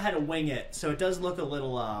to wing it, so it does look a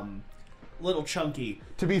little chunky.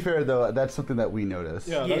 To be fair, though, that's something that we notice.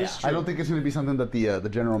 Yeah, that is true. I don't think it's going to be something that the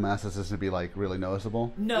general masses is going to be like really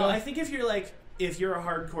noticeable. No, I think if you're a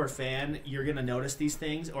hardcore fan, you're going to notice these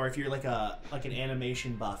things, or if you're like an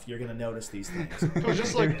animation buff, you're going to notice these things. But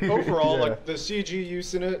just like overall, like the CG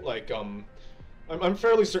use in it, like I'm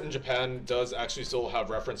fairly certain Japan does actually still have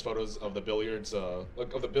reference photos of the billiards,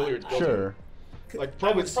 like of the billiards building. Sure. Like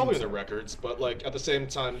it's probably in the records, but like at the same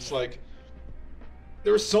time, it's like.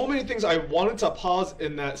 There were so many things I wanted to pause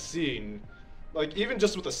in that scene, like even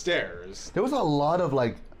just with the stairs. There was a lot of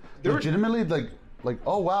like, legitimately like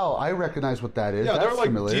oh wow, I recognize what that is. Yeah, that's there were like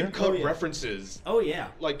familiar. deep cut references. Oh yeah.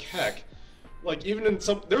 Like heck, like even in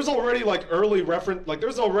some, there's already like early reference, like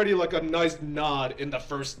there's already like a nice nod in the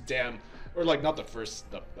first or like not the first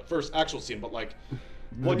actual scene, but like.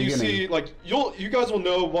 When you see, like, you guys will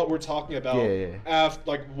know what we're talking about after,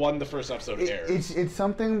 like, when the first episode airs. It's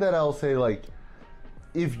something that I'll say, like,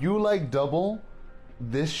 if you like Double,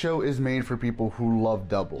 this show is made for people who love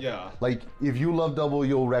Double. Yeah. Like, if you love Double,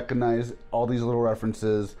 you'll recognize all these little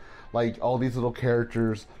references, like, all these little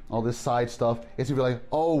characters, all this side stuff. It's gonna be like,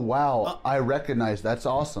 oh, wow, I recognize, that's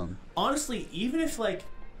awesome. Honestly, even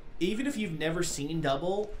if you've never seen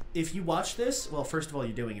Double, if you watch this, well, first of all,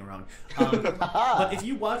 you're doing it wrong. But if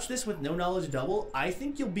you watch this with no knowledge of Double, I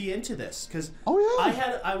think you'll be into this. Because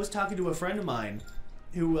I was talking to a friend of mine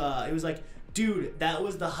who it was like, dude, that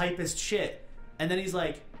was the hypest shit. And then he's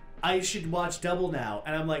like, I should watch Double now.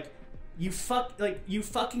 And I'm like, you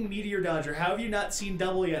fucking meteor dodger. How have you not seen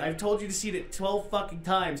Double yet? I've told you to see it 12 fucking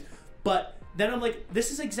times. But then I'm like,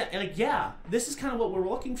 this is exactly, like, yeah, this is kind of what we're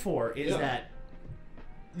looking for, is that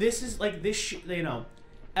this is like this,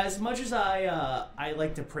 as much as I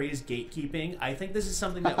like to praise gatekeeping, I think this is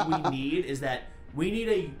something that we need, is that we need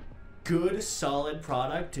a good, solid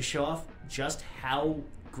product to show off just how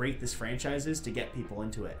great this franchise is to get people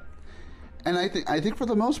into it. And I think for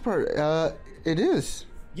the most part, it is.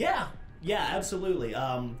 Yeah, absolutely.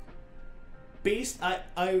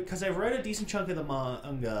 Because I've read a decent chunk of the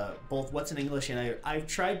manga, both what's in English, and I've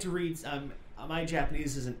tried to read. My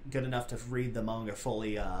Japanese isn't good enough to read the manga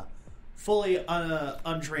fully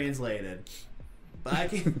untranslated, but I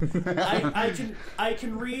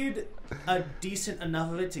can read a decent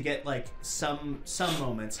enough of it to get like some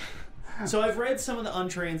moments. So I've read some of the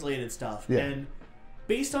untranslated stuff, and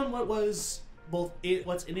based on what's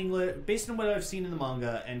in English, based on what I've seen in the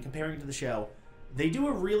manga, and comparing it to the show, they do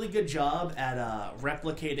a really good job at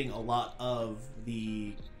replicating a lot of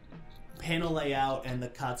the panel layout and the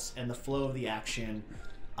cuts and the flow of the action,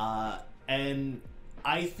 and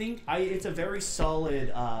I think it's a very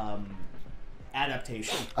solid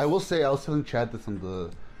adaptation. I will say, I was telling Chad this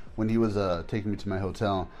when he was taking me to my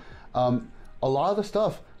hotel. A lot of the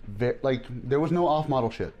stuff, like, there was no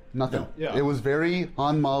off-model shit. Nothing. No. Yeah. It was very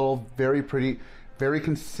on-model, very pretty, very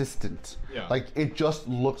consistent. Yeah. Like, it just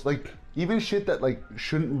looks like, even shit that, like,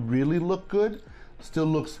 shouldn't really look good still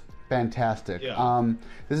looks fantastic. Yeah.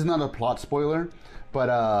 This is not a plot spoiler, but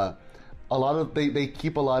a lot of, they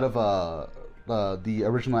keep a lot of the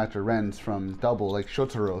original actor Ren's from Double, like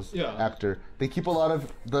Shotaro's actor. They keep a lot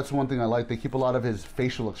of, that's one thing I like, they keep a lot of his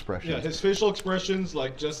facial expressions. Yeah, his facial expressions,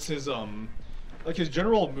 like just his like his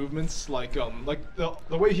general movements, like the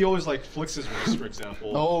way he always like flicks his wrist, for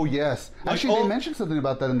example. Oh yes, like, actually they mentioned something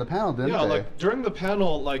about that in the panel, didn't they? Yeah, like during the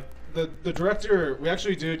panel, like the director, we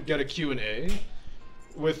actually did get a Q&A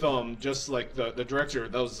with just like the director.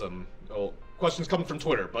 That was questions coming from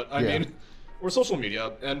Twitter, but I mean, or social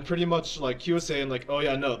media, and pretty much like he was saying like, oh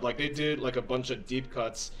yeah, no, like they did like a bunch of deep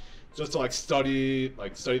cuts just to like study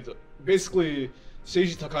the, basically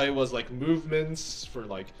Seiji Takai was like movements for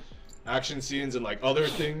like action scenes and like other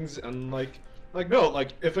things, and like no,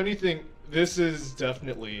 like if anything, this is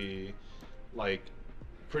definitely like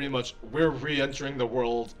pretty much we're re-entering the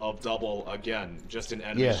world of Double again, just in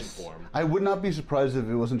animation form. I would not be surprised if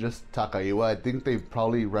it wasn't just Takaiwa. I think they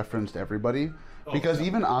probably referenced everybody. Because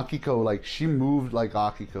even Akiko, like, she moved like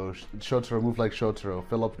Akiko, Shotaro moved like Shotaro,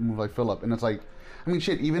 Philip moved like Philip, and it's like, I mean,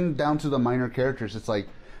 shit, even down to the minor characters, it's like,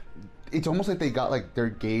 it's almost like they got like their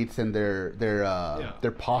gaits and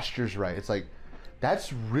their postures right. It's like,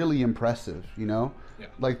 that's really impressive, you know? Yeah.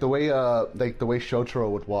 Like the way Shotaro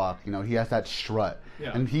would walk, you know, he has that strut,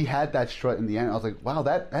 and he had that strut in the end. I was like, wow,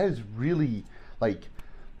 that is really like,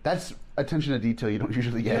 that's attention to detail you don't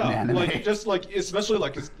usually get in anime. Like just like especially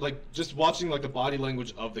like just watching like the body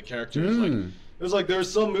language of the characters. Like it was like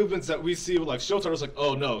there's some movements that we see with like Shotaro's like,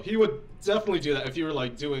 oh no, he would definitely do that if you were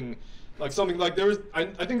like doing like something like there's I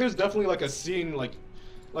think there's definitely like a scene like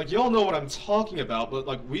y'all know what I'm talking about, but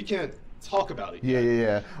like we can't talk about it yet.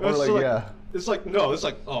 Yeah. Or like it's like no, it's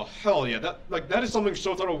like oh hell yeah, that is something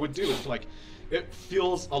Shotaro would do. It's like it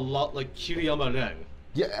feels a lot like Kiriyama Ren.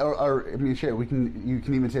 Yeah, or I mean, shit. You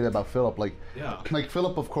can even say that about Philip. Like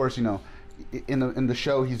Philip, of course, you know, in the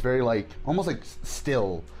show, he's very like almost like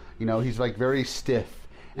still. You know, he's like very stiff,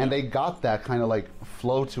 and they got that kind of like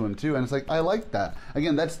flow to him too. And it's like I like that.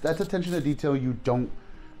 Again, that's attention to detail you don't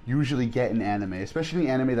usually get in anime, especially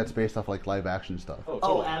anime that's based off like live action stuff.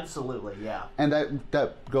 Oh, absolutely, yeah. And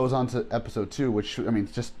that goes on to episode 2, which I mean,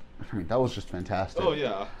 that was just fantastic. Oh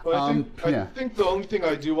yeah, but I think the only thing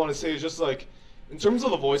I do want to say is just like. In terms of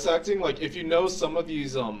the voice acting, like if you know some of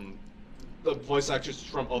these the voice actors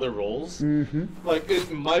from other roles, like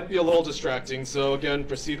it might be a little distracting. So again,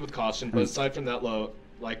 proceed with caution. But aside from that,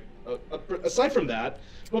 aside from that,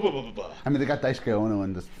 blah blah blah blah blah. I mean, they got Daisuke Ono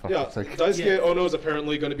in this. Daisuke Ono is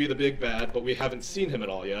apparently going to be the big bad, but we haven't seen him at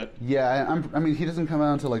all yet. Yeah, I mean, he doesn't come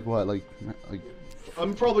out until like what, like.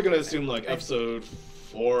 I'm probably going to assume like episode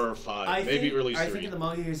 4 or 5, maybe early 3. I think in the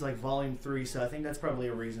manga is like volume 3, so I think that's probably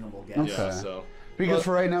a reasonable guess. Okay. Yeah, so. Because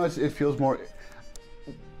for right now, it feels more.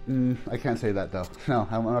 I can't say that though. No,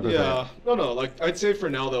 I'm not gonna say it. No. Like I'd say for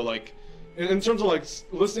now though, like in terms of like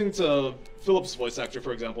listening to Philip's voice actor,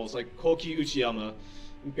 for example, it's like Koki Uchiyama.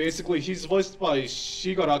 Basically, he's voiced by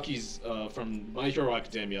Shigaraki's from My Hero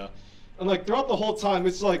Academia, and like throughout the whole time,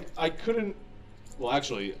 it's like I couldn't. Well,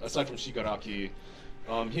 actually, aside from Shigaraki,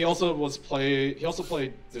 he also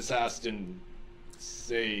played Disaster in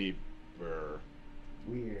Saber.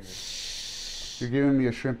 Weird. You're giving me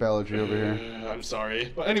a shrimp allergy over here. I'm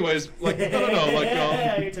sorry, but anyways, like no, like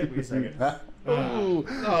it took me a second. But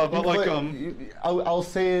like I'll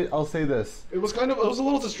say this. It was a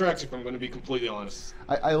little distracting. If I'm going to be completely honest.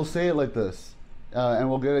 I'll say it like this, and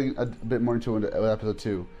we'll get a bit more into it in episode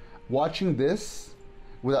 2. Watching this,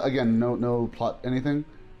 without again no plot anything,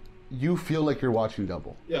 you feel like you're watching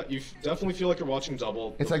Double. Yeah, you definitely feel like you're watching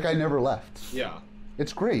Double. It's like I never left. Yeah.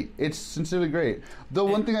 It's great. It's sincerely great. The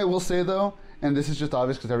one thing I will say though, and this is just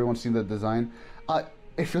obvious because everyone's seen the design,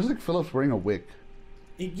 it feels like Philip's wearing a wig.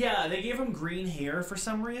 Yeah, they gave him green hair for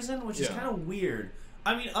some reason, which is kind of weird.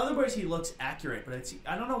 I mean, otherwise he looks accurate, but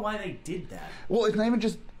I don't know why they did that. Well, it's not even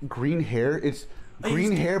just green hair. It's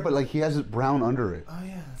green hair, but like he has it brown under it. Oh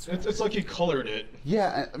yeah, that's right. It's like he colored it.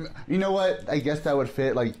 Yeah, you know what? I guess that would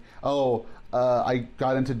fit. Like, I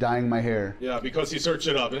got into dyeing my hair. Yeah, because he searched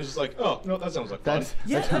it up and it's just like, oh no, that sounds like fun.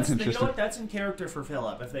 Yeah, that sounds you interesting. know what? That's in character for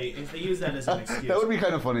Philip. If they use that as an excuse, That would be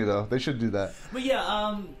kind of funny though. They should do that. But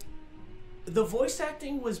yeah, the voice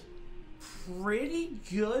acting was pretty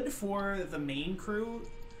good for the main crew.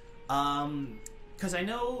 Because I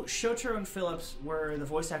know Shotaro and Phillips were the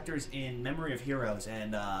voice actors in Memory of Heroes,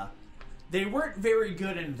 and they weren't very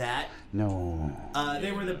good in that. No.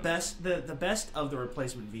 They were the best of the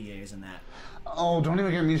replacement VAs in that. Oh, don't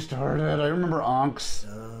even get me started. I remember Onks.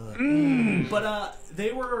 But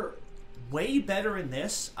they were way better in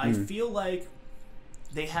this. I feel like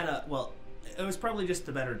they had it was probably just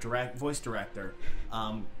the better voice director.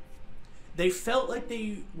 They felt like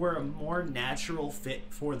they were a more natural fit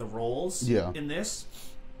for the roles in this.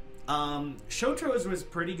 Shotaro's was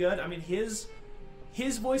pretty good. I mean, his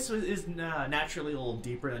voice is naturally a little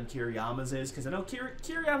deeper than Kiriyama's is, because I know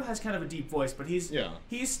Kiriyama has kind of a deep voice, but he's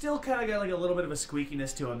still kind of got like a little bit of a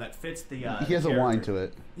squeakiness to him that fits the he has a whine to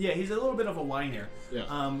it. Yeah, he's a little bit of a whiner.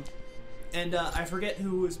 Yeah. And I forget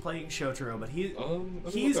who was playing Shotaro, but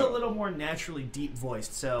he's a little more naturally deep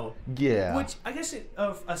voiced. So which I guess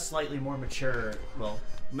a slightly more mature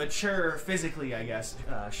physically, I guess,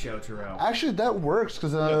 Shotaro. Actually, that works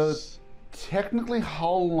because technically,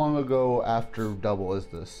 how long ago after Double is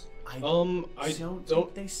this? I don't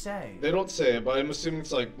think they say. They don't say it, but I'm assuming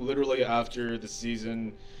it's like literally after the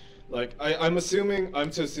season. Like I'm to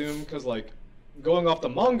assume because like going off the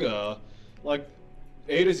manga, like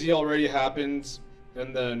A to Z already happened,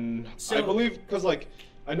 and then I believe because like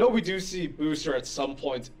I know we do see Booster at some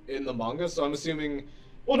point in the manga, so I'm assuming.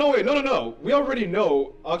 Well, no, wait, no. We already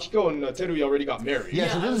know Akiko and Teruya already got married.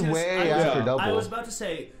 Yeah, so this is way after Double. I was about to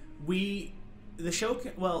say the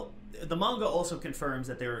manga also confirms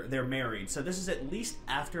that they're married, so this is at least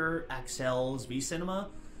after Axel's V Cinema.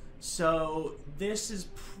 So this is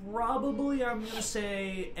probably, I'm gonna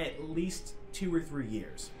say, at least 2 or 3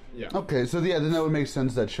 years. Yeah. Okay, so then that would make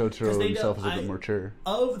sense that Shotaro himself is a bit more mature.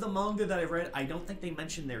 Of the manga that I've read, I don't think they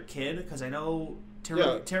mentioned their kid, because I know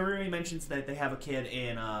Teruya mentions that they have a kid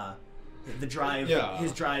in the Drive,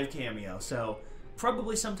 his Drive cameo. So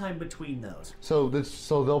probably sometime between those. So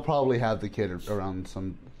they'll probably have the kid around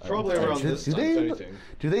some. Probably around this time, if anything.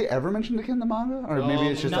 Do they ever mention the kid in the manga, or maybe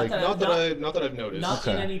it's just not that I've noticed. Not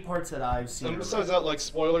in any parts that I've seen. And besides that, like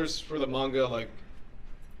spoilers for the manga, like.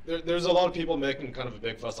 There's a lot of people making kind of a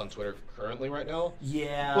big fuss on Twitter currently right now.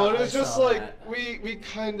 Yeah, but it's just like we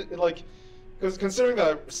kind of like, because considering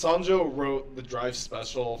that Sanjo wrote the Drive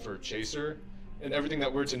special for Chaser, and everything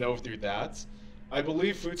that we're to know through that, I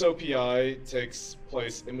believe Fuuto PI takes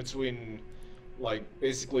place in between, like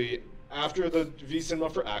basically after the V Cinema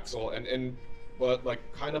for Axel but like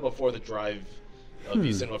kind of before the Drive.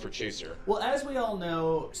 V Cinema for Chaser. Well, as we all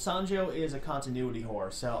know, Sanjo is a continuity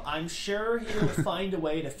whore, so I'm sure he'll find a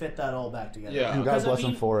way to fit that all back together. Yeah, and God bless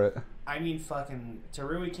him for it. I mean, fucking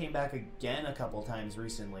Teruya came back again a couple times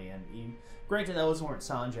recently, and granted those weren't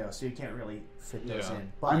Sanjo, so you can't really fit those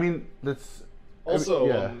in. But I mean, that's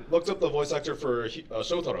also looked up the voice actor for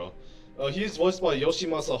Shotaro. He's voiced by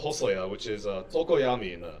Yoshimasa Hosoya, which is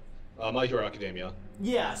Tokoyami in My Hero Academia.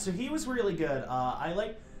 Yeah, so he was really good. I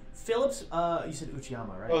like. Phillips, you said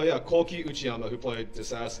Uchiyama, right? Oh yeah, Koki Uchiyama, who played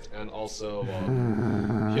Disast, and also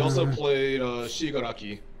he also played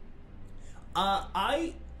Shigaraki.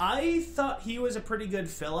 I thought he was a pretty good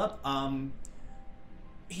Philip.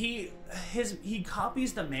 He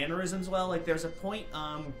copies the mannerisms well. Like there's a point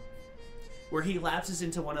where he lapses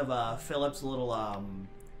into one of Philip's little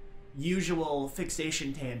usual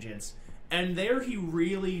fixation tangents. And there he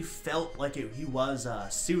really felt like he was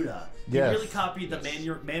Suda. He really copied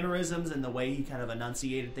the mannerisms and the way he kind of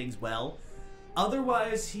enunciated things well.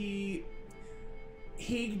 Otherwise, he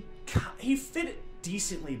fit it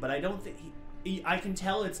decently, but I don't think I can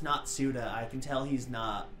tell it's not Suda. I can tell he's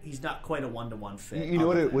not quite a one-to-one fit. You know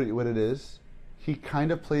what it is? He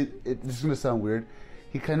kind of played. This is gonna sound weird.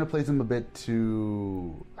 He kind of plays him a bit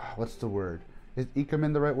to what's the word? Is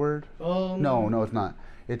Ikemen the right word? No, it's not.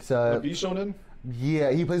 It's Bishonen?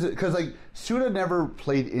 Yeah, he plays it because like Suda never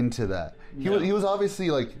played into that. He was obviously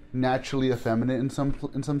like naturally effeminate in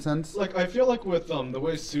some sense. Like I feel like with the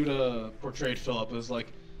way Suda portrayed Philip is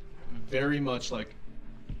like very much like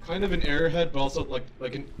kind of an airhead, but also like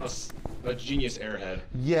a genius airhead.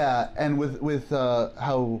 Yeah, and with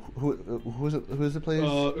how who is it plays?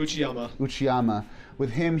 Uchiyama. With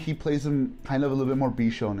him, he plays him kind of a little bit more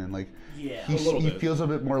B-shonen. Like Yeah. he feels a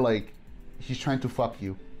bit more like he's trying to fuck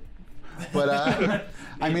you. But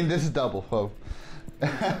I mean, this is double. Oh.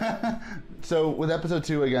 So with episode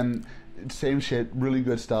 2 again, same shit, really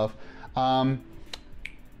good stuff. Can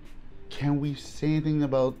we say anything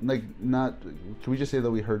about not? Can we just say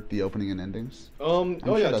that we heard the opening and endings?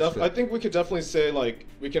 I think we could definitely say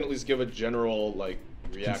we can at least give a general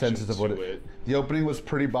reaction consensus of what to it. The opening was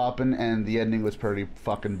pretty boppin', and the ending was pretty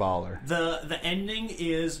fucking baller. The ending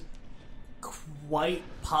is quite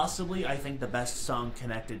possibly, I think, the best song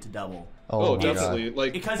connected to Double. Oh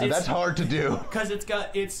definitely. God. And that's hard to do.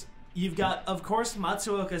 Because you've got, of course,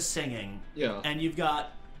 Matsuoka singing. Yeah. And you've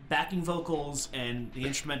got backing vocals and the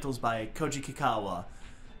instrumentals by Koji Kikawa.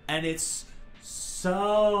 And it's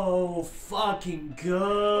so fucking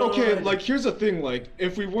good. Okay, here's the thing,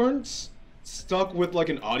 if we weren't stuck with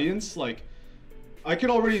an audience, I could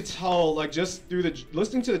already tell, just through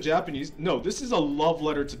listening to the Japanese, no, this is a love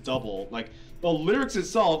letter to Double. The lyrics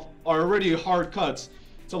itself are already hard cuts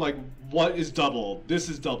to what is Double? This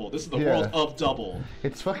is Double. This is the world of Double.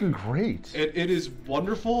 It's fucking great. It is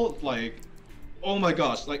wonderful. Oh my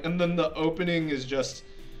gosh. And then the opening is just,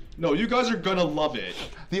 no, you guys are gonna love it.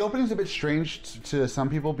 The opening's a bit strange to some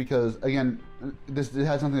people because, again, it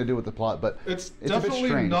has nothing to do with the plot, but it's a definitely bit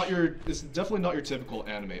strange. It's definitely not your typical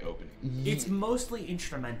anime opening. It's mostly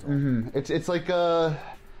instrumental. Mm-hmm. It's like I'm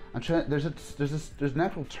trying. There's an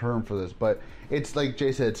actual term for this, but it's like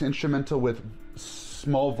Jay said. It's instrumental with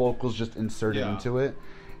small vocals just inserted into it.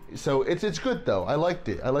 So it's good though. I liked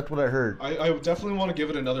it. I liked what I heard. I definitely want to give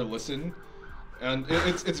it another listen, and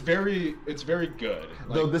it's very good.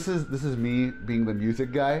 Though this is me being the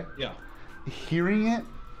music guy. Yeah. Hearing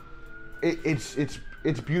it's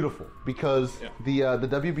beautiful because the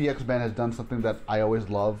WBX band has done something that I always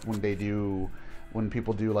love when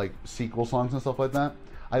people do sequel songs and stuff like that.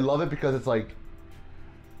 I love it because it's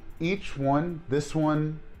each one, this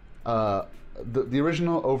one, the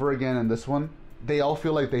original Over Again and this one, they all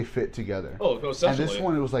feel like they fit together. Oh, no, definitely. And this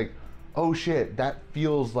one, it was oh shit, that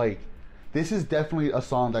feels this is definitely a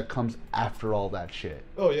song that comes after all that shit.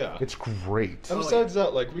 Oh yeah, it's great. And besides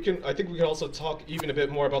that, I think we can also talk even a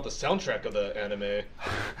bit more about the soundtrack of the anime,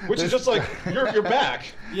 which is just you're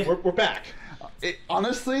back. Yeah. We're back.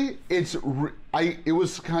 Honestly, it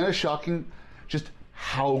was kind of shocking, just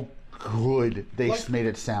how good they made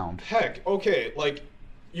it sound. Heck, okay,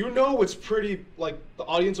 it's pretty the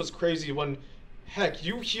audience was crazy when, heck,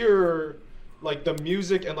 you hear the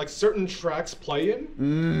music and certain tracks playing,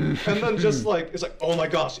 and then just it's oh my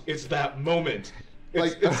gosh, it's that moment.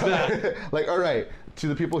 It's that. All right, to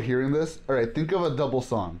the people hearing this, all right, think of a double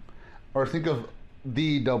song, or think of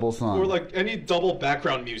the double song, or any double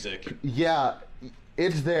background music. Yeah,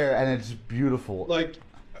 it's there and it's beautiful.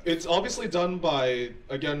 It's obviously done by,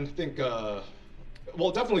 again, I think,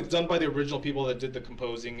 definitely done by the original people that did the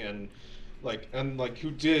composing and who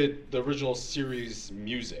did the original series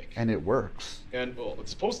music. And it works. And it's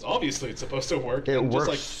supposed to work. It and works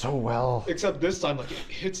just, so well. Except this time, it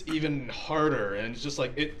hits even harder, and it's just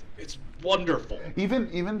it's wonderful.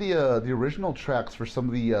 Even the original tracks for some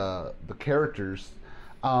of the characters.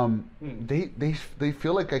 They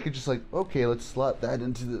feel like I could just okay, let's slot that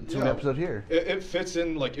into an episode here. It fits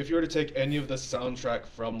in if you were to take any of the soundtrack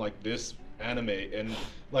from this anime and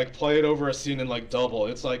play it over a scene in Double,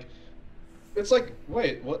 it's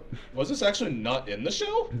wait, what was this actually not in the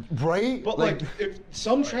show? Right? But if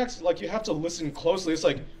some tracks you have to listen closely, it's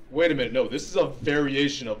wait a minute, no, this is a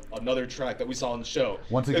variation of another track that we saw on the show.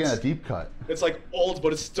 Once again, a deep cut. It's old,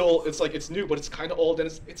 but it's still it's new, but it's kind of old and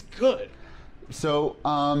it's good. So,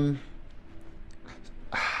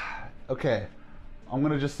 okay, I'm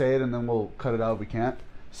gonna just say it and then we'll cut it out if we can't.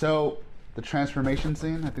 So, the transformation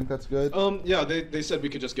scene, I think that's good. Yeah, they said we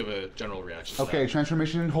could just give a general reaction to okay, that.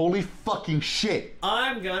 Transformation, holy fucking shit!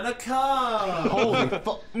 I'm gonna come! Holy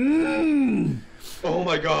fuck. Oh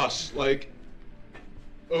my gosh,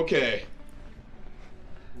 okay.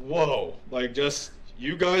 Whoa, just,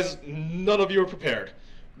 you guys, none of you are prepared.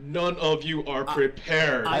 None of you are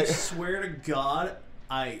prepared. I swear to God,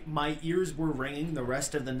 my ears were ringing the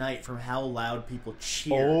rest of the night from how loud people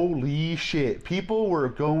cheered. Holy shit. People were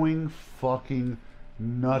going fucking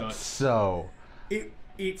nuts. So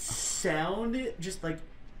it sounded just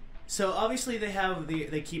so obviously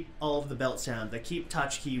they keep all of the belt sound. They keep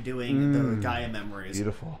Tachiki doing the Gaia memories.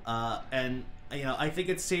 Beautiful. And I think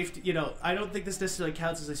it's safe to, I don't think this necessarily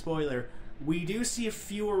counts as a spoiler. We do see a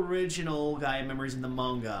few original Gaia memories in the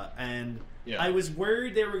manga, and Yeah. I was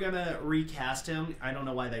worried they were gonna recast him. I don't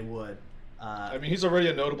know why they would. I mean, he's already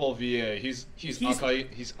a notable VA. He's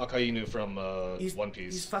Akainu from One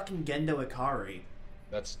Piece. He's fucking Gendo Ikari.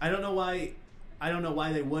 That's. I don't know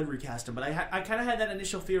why they would recast him, but I kind of had that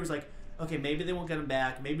initial fear. It was like, okay, maybe they won't get him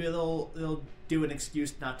back. Maybe they'll do an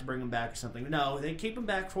excuse not to bring him back or something. No, they keep him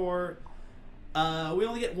back for. We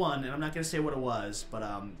only get one, and I'm not going to say what it was, but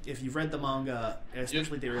if you've read the manga,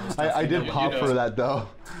 especially the early stuff, I did pop for that though.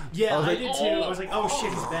 Yeah, I did too. I was like, oh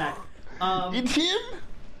shit, he's back. It's him.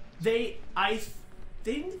 I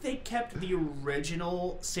think they kept the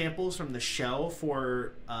original samples from the show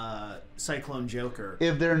for Cyclone Joker.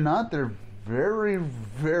 If they're not, they're very,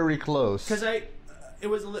 very close. Because it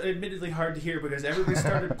was admittedly hard to hear because everybody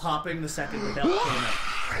started popping the second the belt came out.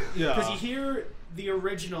 Yeah. Because you hear the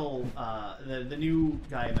original, the new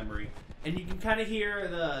guy memory, and you can kind of hear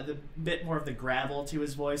the bit more of the gravel to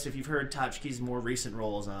his voice. If you've heard Tachki's more recent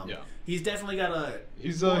roles, he's definitely got a.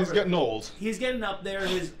 He's getting old. He's getting up there.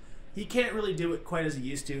 He can't really do it quite as he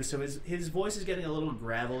used to, so his voice is getting a little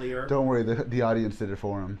gravelier. Don't worry, the audience did it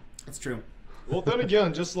for him. It's true. Well, then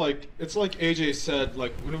again, just like it's like AJ said,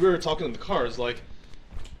 like when we were talking in the cars, like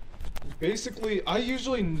basically, I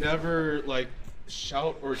usually never like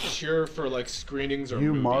shout or cheer for like screenings or You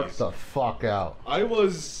movies. marked the fuck out. I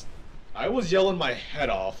was yelling my head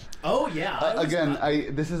off. Oh yeah.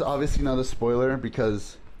 This is obviously not a spoiler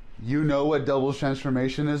because you know what Double's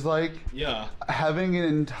transformation is like. Yeah. Having an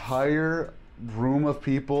entire room of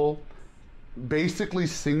people basically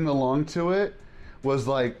sing along to it was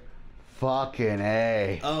like fucking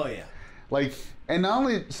A. Oh yeah. Like, and not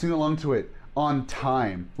only sing along to it on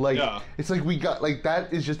time. Like, it's like we got like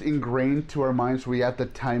that is just ingrained to our minds. We have the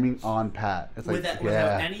timing on pat. It's like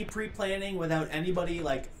without any pre-planning, without anybody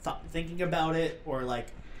like thinking about it or like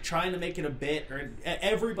trying to make it a bit, or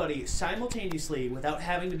everybody simultaneously without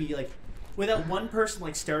having to be like, without one person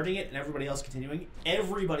like starting it and everybody else continuing.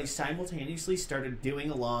 Everybody simultaneously started doing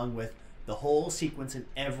along with the whole sequence and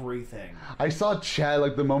everything. I saw Chad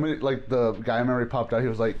like the moment like the guy memory popped out. He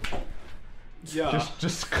was like. Yeah.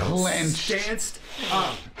 Just clenched. Stanced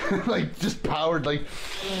up. Like, just powered, like...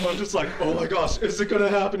 I'm just like, oh my gosh, is it gonna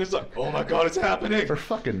happen? It's like, oh my god, it's happening. For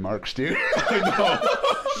fucking marks, dude. I know.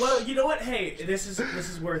 Well, you know what? Hey, this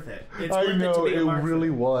is worth it. It's I worth know, it to be a mark really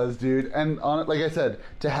for it. was, dude. And like I said,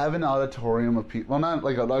 to have an auditorium of people... Well, not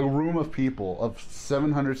like a room of people, of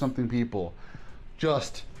 700-something people,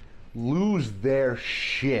 just lose their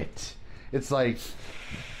shit. It's like...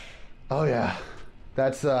 Oh, yeah.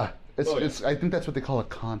 That's, I think that's what they call a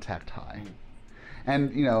contact high.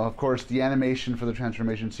 And, you know, of course, the animation for the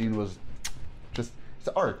transformation scene was just, it's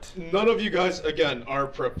art. None of you guys, again, are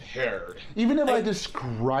prepared. Even if I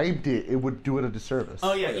described it, it would do it a disservice.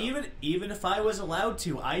 Oh yeah, even if I was allowed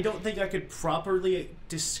to, I don't think I could properly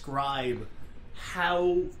describe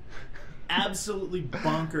how absolutely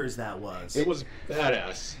bonkers that was. It was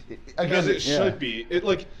badass. As it should be. It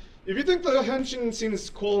like... If you think the henshin scene is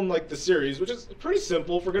cool in like the series, which is pretty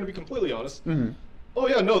simple, if we're going to be completely honest. Mm-hmm. Oh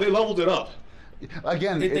yeah, no, they leveled it up.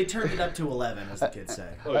 Again, they turned it up to 11, as the kids say.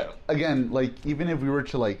 Oh, yeah. Again, like even if we were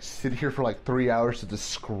to like sit here for like 3 hours to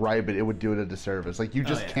describe it, it would do it a disservice. Like you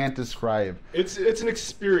just can't describe. It's an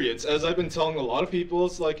experience, as I've been telling a lot of people.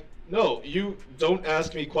 It's like, no, you don't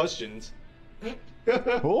ask me questions.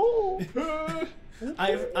 Oh.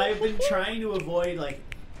 I've been trying to avoid like.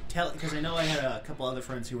 Because I know I had a couple other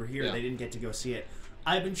friends who were here, they didn't get to go see it.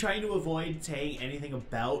 I've been trying to avoid saying anything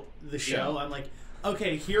about the show. I'm like,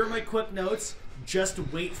 okay, here are my quick notes. Just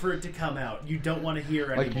wait for it to come out. You don't want to hear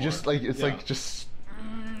anymore. Like you just like it's like just.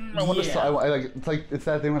 I want to. I like it's like it's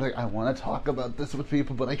that thing where like I want to talk about this with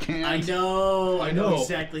people, but I can't. I know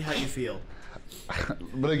exactly how you feel.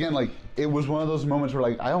 But again, like it was one of those moments where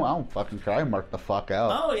like I don't fucking care. I marked the fuck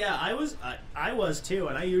out. Oh yeah, I was too,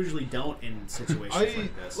 and I usually don't in situations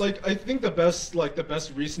like this. I think the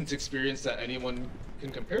best recent experience that anyone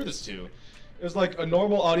can compare this to is like a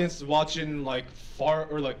normal audience watching like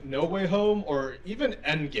No Way Home or even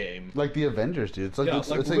Endgame. Like the Avengers, dude. It's like it's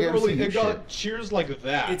like literally MCU it got shit. cheers like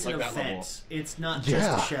that. It's like an that event. level. It's not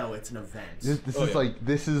just a show. It's an event.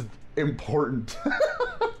 This is important.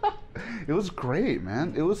 It was great,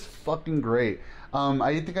 man. It was fucking great.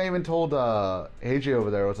 I think I even told AJ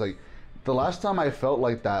over there, I was like, the last time I felt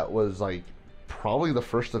like that was like probably the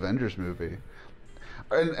first Avengers movie.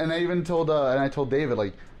 And I even told I told David,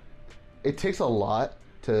 like, it takes a lot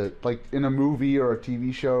to, like, in a movie or a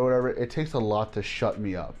TV show or whatever, it takes a lot to shut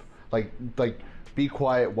me up. Like be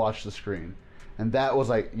quiet, watch the screen. And that was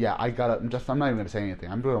like, yeah, I'm not even gonna say anything.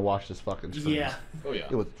 I'm gonna watch this fucking screen. Yeah. Oh yeah.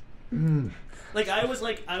 It was Like I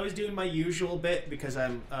was doing my usual bit because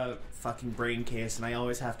I'm a fucking brain case and I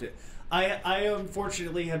always have to. I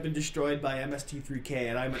unfortunately have been destroyed by MST3K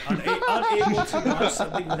and I'm unable to watch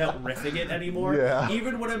something without riffing it anymore. Yeah.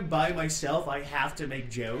 Even when I'm by myself, I have to make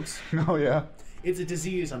jokes. Oh yeah. It's a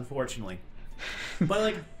disease, unfortunately. But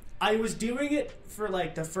like, I was doing it for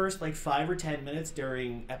like the first like 5 or 10 minutes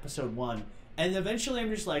during episode 1, and eventually I'm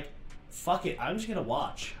just like, fuck it, I'm just gonna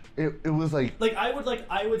watch. It was like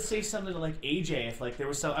I would say something to like AJ if like there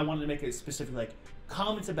was I wanted to make a specific like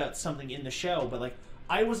comments about something in the show, but like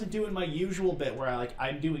I wasn't doing my usual bit where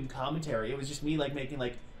I'm doing commentary. It was just me like making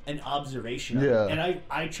like an observation of it. And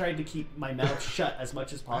I tried to keep my mouth shut as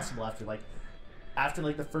much as possible after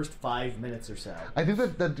the first 5 minutes or so. I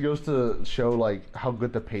think that goes to show like how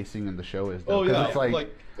good the pacing in the show is. Though, oh yeah, it's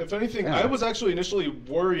like if anything, I was actually initially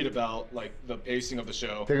worried about like the pacing of the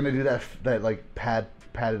show. They're gonna do that like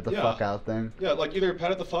padded the fuck out thing. Yeah, like either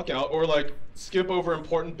pad it the fuck out or like skip over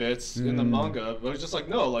important bits in the manga. But it's just like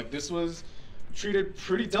no, like this was treated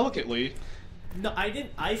pretty delicately. No, I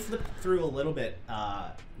didn't. I flipped through a little bit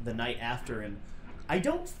the night after, and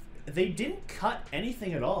they didn't cut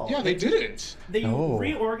anything at all. Yeah, they didn't. They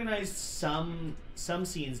reorganized some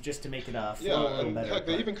scenes just to make it flow a little better. Heck,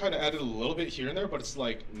 they even kind of added a little bit here and there, but it's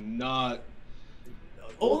like not.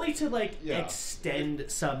 Only to like extend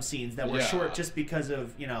some scenes that were short, just because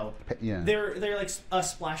of they're like a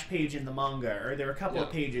splash page in the manga, or they're a couple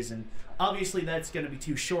of pages, and obviously that's going to be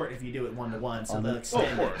too short if you do it 1-to-1. So they'll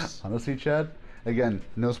extend of course. Honestly, Chad, again,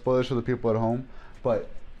 no spoilers for the people at home, but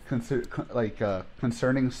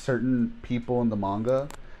concerning certain people in the manga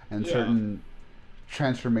and certain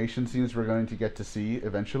transformation scenes we're going to get to see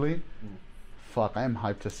eventually. Fuck, I am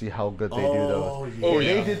hyped to see how good they do those. Yeah.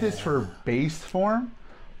 If they did this for base form,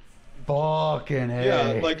 fucking hey.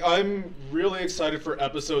 Yeah, like I'm really excited for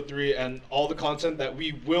episode 3 and all the content that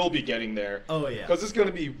we will be getting there. Oh yeah, because it's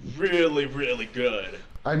gonna be really, really good.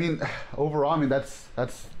 I mean, overall, I mean that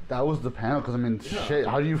was the panel. Because I mean, shit,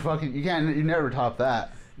 how do you never top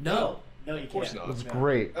that. No, you can't. Of course not. It's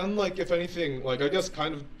great. And like, if anything, like I guess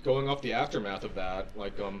kind of going off the aftermath of that,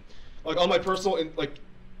 like on my personal,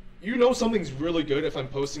 something's really good if I'm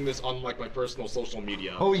posting this on like my personal social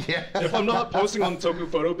media. Oh yeah. If I'm not posting on Toku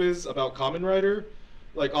Photobiz about Kamen Rider,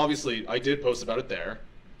 like obviously I did post about it there.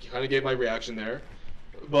 Kind of gave my reaction there,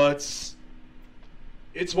 but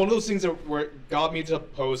it's one of those things where it got me to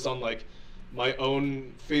post on like my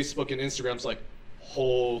own Facebook and Instagram. It's like,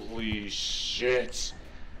 holy shit,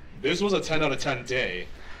 this was a 10 out of 10 day,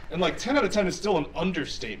 and like 10 out of 10 is still an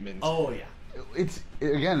understatement. Oh yeah. It's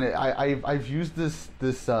again, I've used this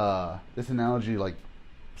analogy like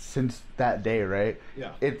since that day, right?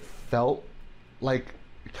 Yeah. It felt like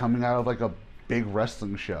coming out of like a big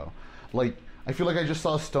wrestling show. Like I feel like I just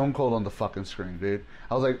saw Stone Cold on the fucking screen, dude.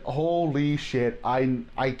 I was like, holy shit,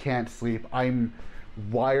 I can't sleep. I'm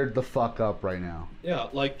wired the fuck up right now. Yeah,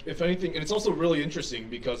 like if anything, and it's also really interesting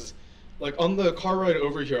because like on the car ride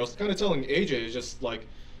over here, I was kind of telling AJ just like,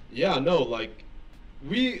 yeah, no, like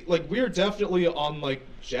we are definitely on like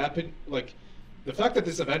Japan, like the fact that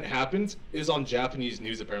this event happened is on Japanese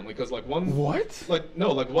news apparently, because like one what? Like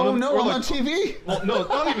no, like one. Oh no, like, on TV? Well, no,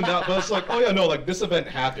 not even that, but it's like, oh yeah, no, like this event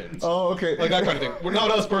happened. Oh okay, like that kind of thing. Well, not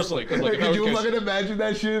us personally, because like could you fucking imagine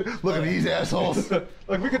that shit? Look at these assholes.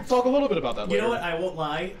 Like we could talk a little bit about that later. You know what? I won't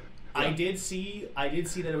lie. Yeah. I did see that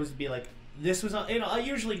it was be like this was on.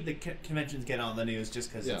 Usually the conventions get on the news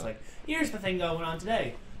just because it's like here's the thing going on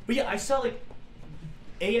today. But yeah, I saw like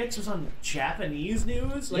AX was on Japanese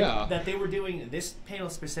news, that they were doing this panel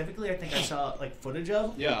specifically. I think I saw like footage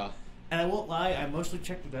of. Yeah. And I won't lie, I mostly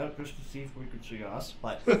checked it out just to see if we could see us.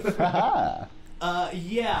 But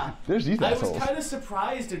yeah, there's these assholes. I was kind of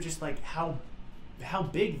surprised at just like how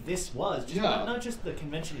big this was. Just not just the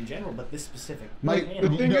convention in general, but this specific panel.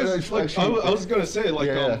 The thing is, like, I was gonna say,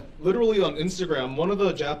 like, literally on Instagram, one of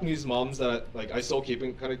the Japanese moms that like I still keep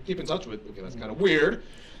in touch with. Okay, that's kind of weird.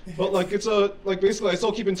 But like it's basically I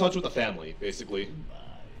still keep in touch with the family basically.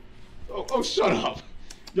 Oh shut up!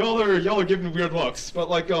 Y'all are giving weird looks, but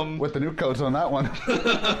like with the new codes on that one. Okay,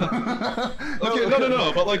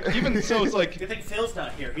 no, but like even so, it's like. You think Phil's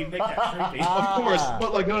not here? He'd make that creepy. Of course,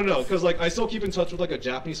 but like no, because like I still keep in touch with like a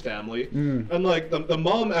Japanese family, and like the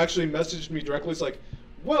mom actually messaged me directly. It's like,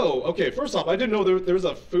 whoa, okay. First off, I didn't know there was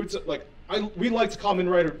a food we liked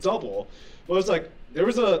Kamen Rider Double, but it's like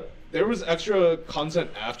there was extra content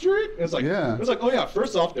after it. And it's like, it was like, oh yeah,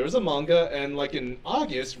 first off, there was a manga, and like in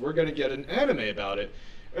August, we're gonna get an anime about it.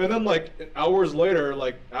 And then like hours later,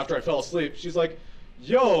 like after I fell asleep, she's like,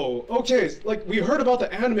 yo, okay, like we heard about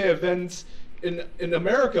the anime events in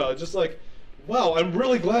America, just like, wow, I'm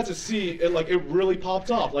really glad to see it. Like, it really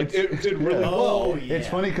popped off. Like, it did really well. Oh, yeah. It's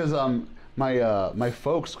funny because my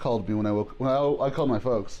folks called me when I woke. Well, I called my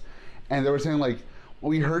folks, and they were saying like,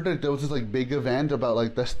 we heard that there was this like big event about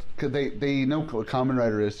like this, cause they know what Kamen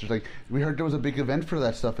Rider is. There's like, we heard there was a big event for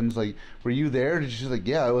that stuff, and it's like, were you there? She's like,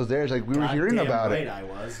 yeah, I was there. It's like we were hearing about it. I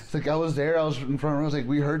was. It's like I was there. I was in front row. I was like,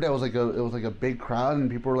 we heard that it was like a big crowd, and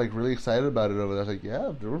people were like really excited about it over there. I was like,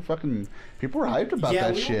 yeah, there were fucking people were hyped about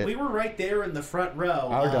that shit. We were right there in the front row.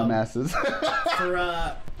 Our dumbasses.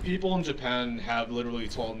 For people in Japan have literally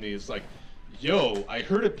told me, it's like, yo, I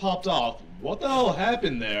heard it popped off. What the hell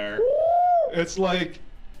happened there? It's like,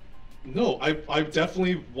 no, I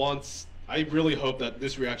definitely want. I really hope that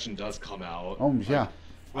this reaction does come out. Oh yeah.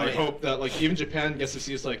 I hope that like even Japan gets to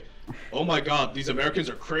see it's like, oh my god, these Americans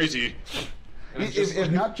are crazy.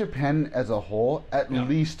 If not Japan as a whole, at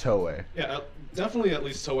least Toei. Yeah, definitely at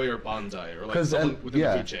least Toei or Bandai or like someone within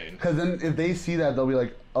the food chain. Because then if they see that, they'll be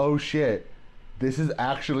like, oh shit. This is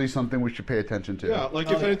actually something we should pay attention to. Yeah, like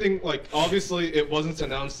if anything, like obviously it wasn't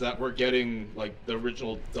announced that we're getting like the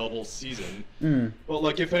original double season. But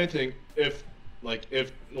like if anything,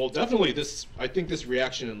 well definitely this, I think this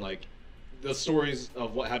reaction and like the stories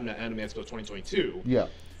of what happened at Anime Expo 2022. Yeah.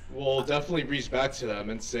 Will definitely reach back to them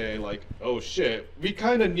and say like, oh shit, we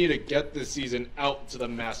kind of need to get this season out to the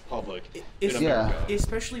mass public in America.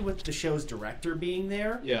 Especially with the show's director being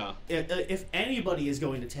there. Yeah. If anybody is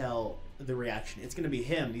going to tell the reaction, it's going to be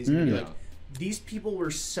him. He's going to be like, these people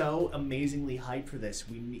were so amazingly hyped for this.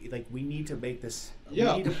 We need to make this.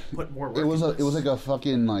 Yeah. We need to put more work. It was like a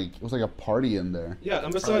fucking it was like a party in there. Yeah,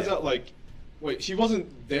 and besides that, like, wait, he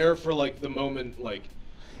wasn't there for like the moment, like.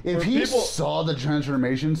 If he saw the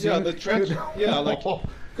transformation scene,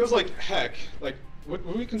 because like heck, like would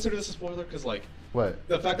we consider this a spoiler? Because like what,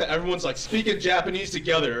 the fact that everyone's like speaking Japanese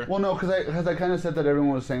together. Well, no, because I kind of said that everyone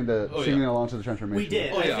was saying singing along to the transformation. We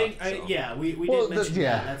did. We did mention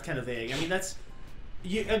that. That's kind of vague. I mean, that's.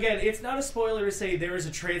 Again, it's not a spoiler to say there is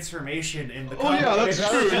a transformation in the comic. Oh yeah, that's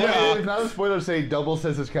true. It's not a spoiler to say Double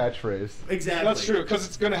says his catchphrase. Exactly. That's true because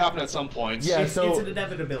it's going to happen at some point. Yeah, it's an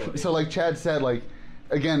inevitability. So like Chad said, like.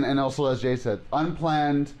 Again, and also as Jay said,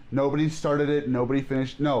 unplanned, nobody started it, nobody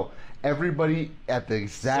finished. No, everybody at the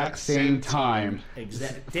exact same time.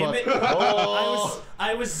 Damn it. Oh.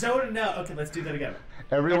 I was zoning out. Okay, let's do that again.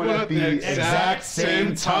 Everyone at the exact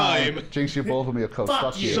same time. Jinx, you both will be a coach.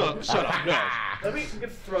 Fuck you. Shut up, no. I'm going to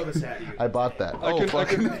throw this at you. I bought that. I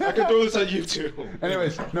can throw this at you too.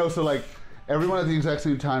 Anyways, no, so like, everyone at the exact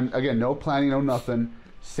same time, again, no planning, no nothing.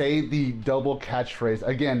 Say the double catchphrase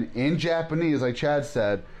again in Japanese, like Chad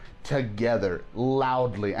said, together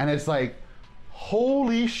loudly, and it's like,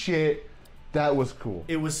 holy shit, that was cool.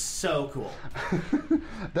 It was so cool.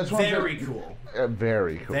 That's very cool.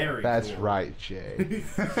 Very cool. That's cool. Right, Jay.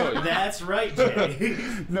 That's right, Jay.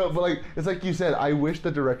 No, but like it's like you said. I wish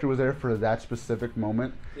the director was there for that specific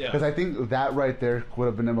moment because I think that right there would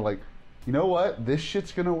have been able to like, you know what, this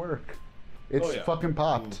shit's gonna work. It's fucking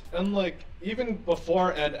popped. And like even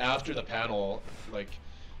before and after the panel, like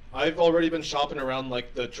I've already been shopping around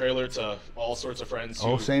like the trailer to all sorts of friends.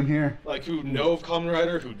 Same here. Like who know of Kamen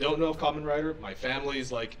Rider, who don't know of Kamen Rider. My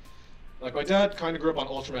family's like my dad kind of grew up on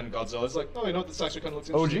Ultraman and Godzilla. It's like, oh, you know what, this actually kind of looks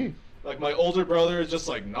interesting. OG. Like my older brother is just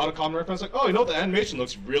like not a Kamen Rider fan. It's like, oh, you know what, the animation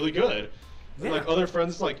looks really good. And like other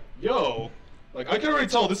friends, it's like, yo. Like I can already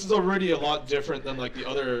tell this is already a lot different than like the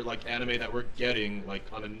other like anime that we're getting like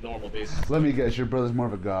on a normal basis. Let me guess, your brother's more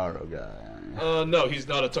of a Garo guy. No, he's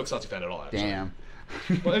not a Tokusatsu fan at all. Actually. Damn.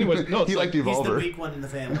 But anyways, no, it's he liked Evolver. He's the weak one in the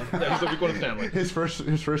family. Yeah, he's the weak one in the family. His first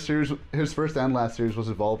and last series was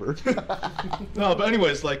Evolver. No, but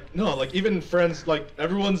anyways, like no, like even friends, like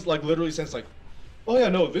everyone's like literally saying like, oh yeah,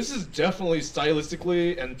 no, this is definitely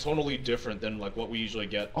stylistically and tonally different than like what we usually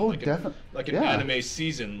get. Oh, like definitely. Like an anime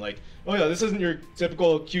season, like oh yeah, this isn't your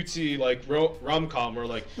typical cutesy like rom-com or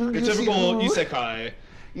like your typical isekai.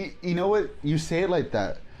 You know what? You say it like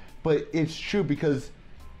that, but it's true because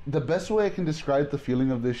the best way I can describe the feeling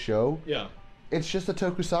of this show, it's just a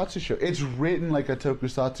tokusatsu show. It's written like a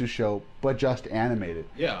tokusatsu show, but just animated.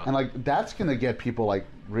 Yeah. And like that's gonna get people like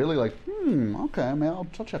really like, okay, man, I'll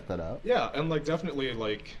check that out. Yeah, and like definitely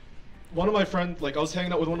like one of my friends, like I was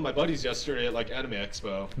hanging out with one of my buddies yesterday at like Anime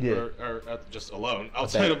Expo, or at just alone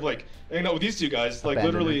outside of like hanging out with these two guys. Like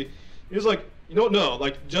literally, he was like, you know what? No,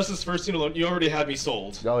 like just this first scene alone, you already had me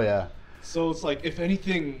sold. Oh yeah. So it's like, if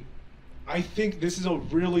anything, I think this is a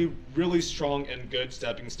really, really strong and good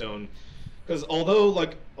stepping stone. Because although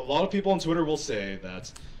like a lot of people on Twitter will say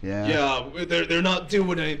that, they're not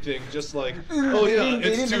doing anything, just like, oh yeah,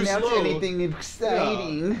 it's too slow. Anything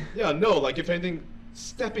exciting? Yeah, no, like if anything,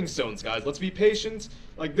 stepping stones, guys. Let's be patient.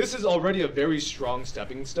 Like, this is already a very strong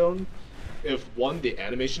stepping stone. If one, the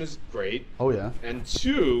animation is great. Oh yeah. And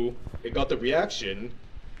two, it got the reaction.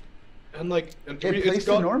 And like, and three, It plays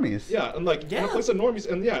to normies. Yeah, and like, and it plays to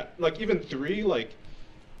normies, and yeah, like even three, like,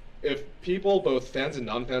 if people, both fans and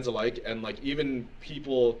non-fans alike, and like even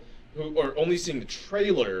people who are only seeing the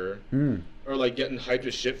trailer are like getting hyped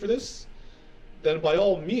as shit for this, then by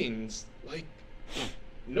all means, like,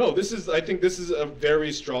 no, I think this is a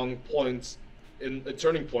very strong point, in a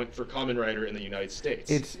turning point for Kamen Rider in the United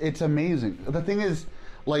States. It's amazing. The thing is,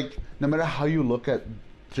 like, no matter how you look at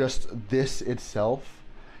just this itself,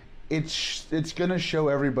 it's gonna show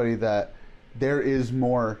everybody that there is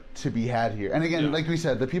more to be had here. And again, like we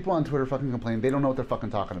said, the people on Twitter fucking complain. They don't know what they're fucking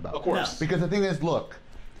talking about. Of course. Because the thing is, look,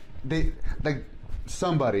 they like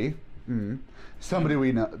somebody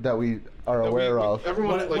we know that we are aware of.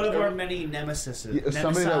 Everyone, one of our many nemesis.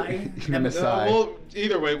 Somebody that well,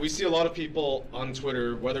 either way, we see a lot of people on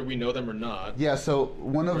Twitter, whether we know them or not. Yeah. So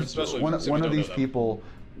one of these people,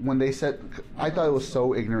 when they said, I thought it was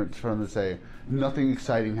so ignorant for them to say nothing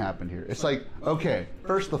exciting happened here. It's like, okay,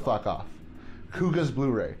 first the fuck off. Kuga's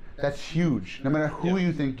Blu-ray. That's huge. No matter who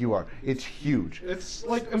you think you are, it's huge. It's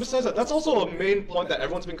like, and besides that, that's also a main point that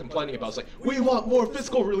everyone's been complaining about. It's like, we want more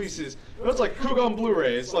physical releases. And it's like, Kuga on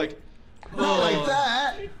Blu-ray. It's like, not like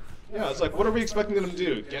that. Yeah, it's like, what are we expecting them to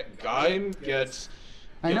do? Get Gaim?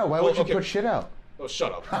 I know. Why would you put shit out? Oh,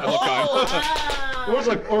 shut up. I love Gaim. Or it's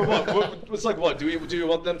like, or what? It's like, what? Do we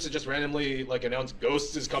want them to just randomly like announce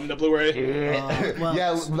Ghost is coming to Blu-ray?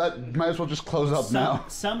 Yeah, that might as well just close up now.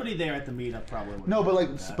 Somebody there at the meetup probably would. No, but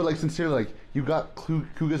like sincerely, like, you got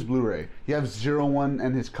Kuga's Blu-ray. You have 01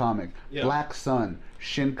 and his comic, Black Sun,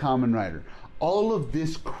 Shin Kamen Rider. All of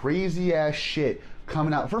this crazy ass shit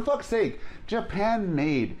coming out. For fuck's sake, Japan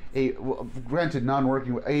made granted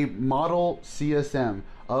non-working, a model CSM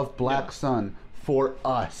of Black Sun for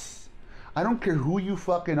us. I don't care who you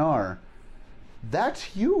fucking are. That's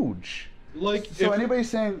huge. Like, so anybody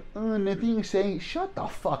saying nothing, saying shut the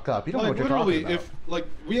fuck up. You don't know what you're talking about. If like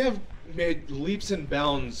we have made leaps and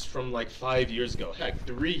bounds from like 5 years ago, heck,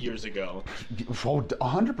 3 years ago.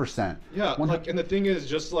 100%. Yeah, like, and the thing is,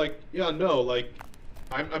 just like, like,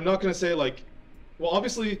 I'm not gonna say like, well,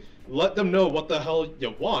 obviously, let them know what the hell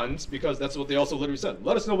you want, because that's what they also literally said.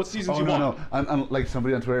 Let us know what seasons you want. No. I'm like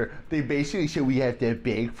somebody on Twitter, they basically said we have to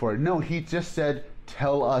beg for it. No, he just said,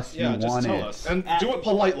 tell us you want it. Yeah, just tell us. And do it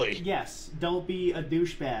politely. Yes, don't be a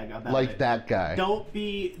douchebag about it. Like that guy. Don't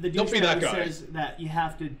be the douchebag who says that you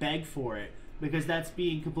have to beg for it, because that's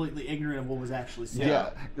being completely ignorant of what was actually said.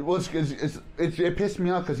 Yeah, well, it pissed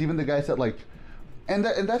me off, because even the guy said, like, and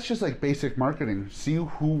that's just like basic marketing. See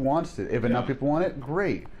who wants it. If enough people want it,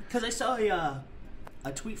 great. Because I saw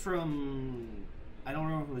a tweet from, I don't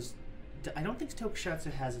know if it was, I don't think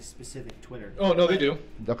Tokusatsu has a specific Twitter. Oh, no, they do.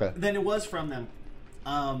 Okay. Then it was from them.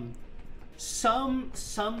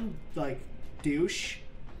 Some like douche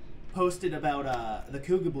posted about the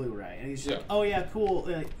Kuga Blu-ray, and he's like, oh yeah, cool.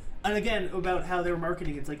 And again, about how they were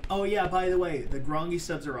marketing, it's like, oh yeah, by the way, the Grongi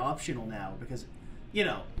subs are optional now, because, you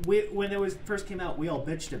know, when it first came out, we all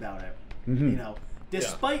bitched about it. You know,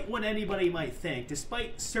 despite what anybody might think,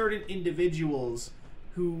 despite certain individuals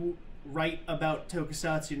who write about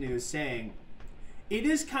Tokusatsu news saying, it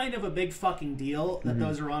is kind of a big fucking deal that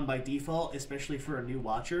those are on by default, especially for a new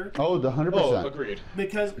watcher. Oh, the 100%. Oh, agreed.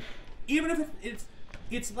 Because even if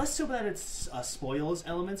it's less so that it's spoils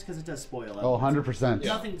elements, because it does spoil elements. Oh, 100%.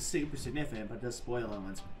 Nothing super significant, but it does spoil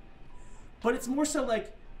elements. But it's more so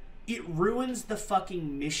like, it ruins the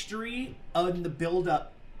fucking mystery and the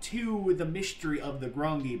build-up to the mystery of the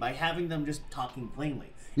Grongi by having them just talking plainly.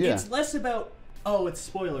 Yeah. It's less about, oh, it's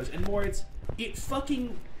spoilers, and more it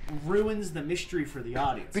fucking ruins the mystery for the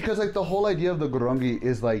audience. Because, like, the whole idea of the Grongi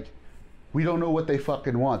is, like, we don't know what they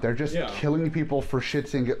fucking want. They're just killing people for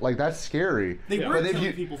shits and like, that's scary. They were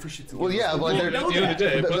killing people for shits and giggles. Well, yeah, but at the end of the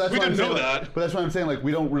day, but we didn't know that. But that's what I'm saying. Like,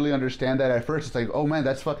 we don't really understand that at first. It's like, oh man,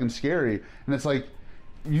 that's fucking scary, and it's like,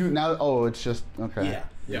 it's just okay.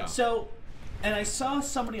 Yeah. So, and I saw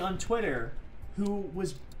somebody on Twitter who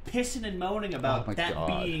was pissing and moaning about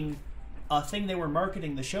being a thing they were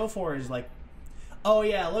marketing the show for. Is like, oh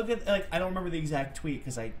yeah, look at, like, I don't remember the exact tweet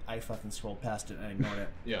because I fucking scrolled past it and I ignored it.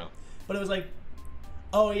 Yeah. But it was like,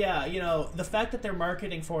 oh yeah, you know, the fact that they're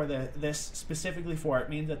marketing for this specifically for it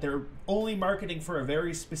means that they're only marketing for a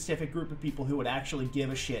very specific group of people who would actually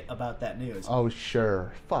give a shit about that news. Oh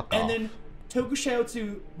sure, fuck off. And then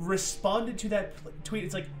Tokusatsu responded to that tweet.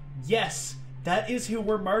 It's like, yes, that is who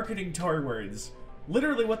we're marketing towards.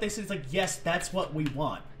 Literally what they said is like, yes, that's what we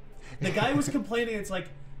want. The guy was complaining, it's like,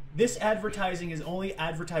 this advertising is only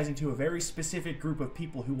advertising to a very specific group of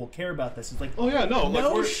people who will care about this. It's like, Oh yeah, no, like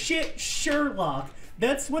no shit, Sherlock.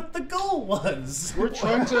 That's what the goal was. we're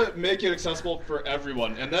trying to make it accessible for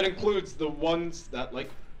everyone, and that includes the ones that like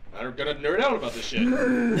are gonna nerd out about this shit.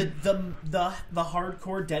 the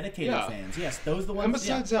hardcore dedicated Yeah. fans. Yes, those are the ones. And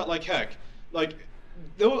besides that, like heck, like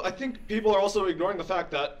though I think people are also ignoring the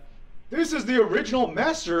fact that this is the original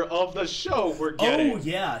master of the show we're getting. Oh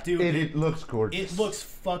yeah, dude. It looks gorgeous. It looks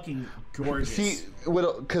fucking gorgeous. See,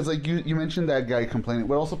 because like you mentioned that guy complaining.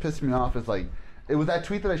 What also pissed me off is like it was that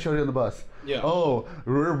tweet that I showed you on the bus. Yeah. Oh,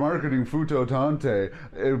 we're marketing Fuuto Tante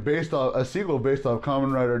based off a sequel based off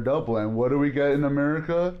Kamen Rider Double, and what do we get in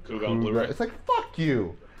America? Cougar on Blu-ray. It's like fuck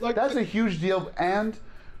you. Like, that's a huge deal, and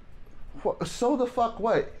so the fuck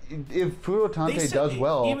what if Fuuto Tante does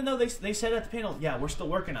well? Even though they said at the panel, yeah, we're still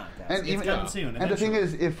working on it, guys. And it's even coming soon. And the thing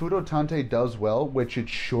is, if Fuuto Tante does well, which it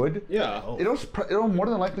should, Yeah. Oh. it'll more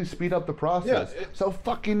than likely speed up the process. Yeah, so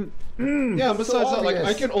fucking Yeah, and besides so that, like, I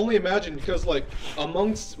obvious. can only imagine, because, like,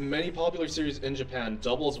 amongst many popular series in Japan,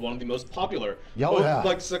 Double is one of the most popular. Yeah, oh, Both, yeah.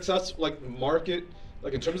 like, success, like, market,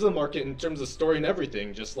 like, in terms of the market, in terms of story and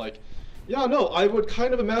everything, just, like, yeah, no, I would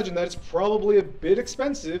kind of imagine that it's probably a bit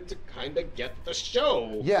expensive to kind of get the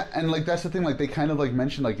show. Yeah, and like that's the thing. Like they kind of like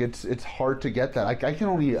mentioned, like it's hard to get that. Like I can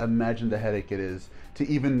only imagine the headache it is to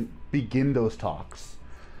even begin those talks.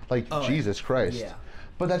 Like Jesus Christ. Yeah.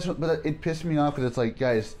 But it pissed me off because it's like,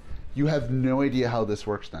 guys, you have no idea how this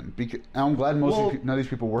works. Then, and I'm glad none of these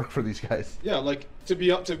people work for these guys. Yeah, like, to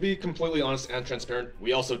be completely honest and transparent,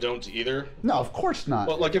 we also don't either. No, of course not.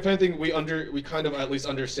 But, like, if anything, we kind of at least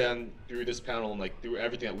understand through this panel and, like, through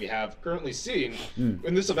everything that we have currently seen,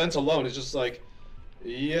 in this event alone, it's just like,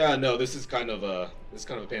 yeah, no, this is kind of a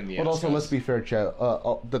pain in the ass. But also, guys. let's be fair, Chad.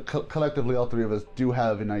 Collectively, all three of us do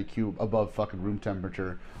have an IQ above fucking room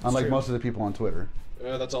temperature, unlike true. most of the people on Twitter.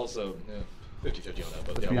 That's also 50-50 on that.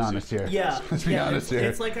 But Let's be honest here. Yeah, Let's be honest here.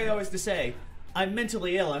 It's like I always to say, I'm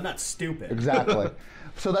mentally ill. I'm not stupid. Exactly.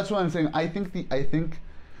 So that's what I'm saying. I think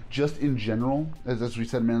just in general, as we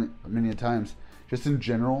said many times, just in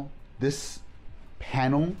general, this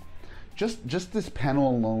panel, just this panel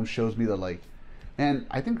alone shows me that, like, man,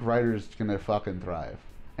 I think Rider's gonna fucking thrive,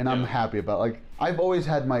 and I'm happy about. Like, I've always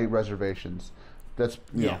had my reservations. That's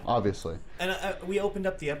you know, obviously. And we opened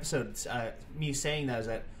up the episode. Me saying that is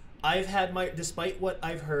that I've had despite what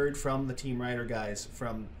I've heard from the Team Rider guys,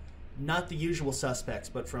 from not the usual suspects,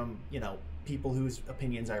 but from people whose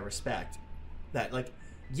opinions I respect, that like,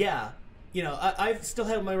 yeah, I've still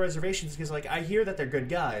had my reservations because like I hear that they're good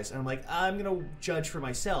guys, and I'm like, I'm gonna judge for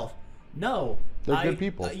myself. No, They're good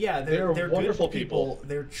people. Yeah, They're wonderful good people.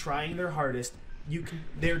 They're trying their hardest.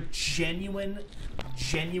 They're genuine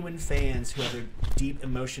fans who have a deep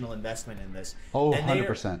emotional investment in this. Oh, and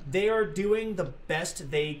 100%. They are doing the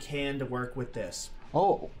best they can to work with this.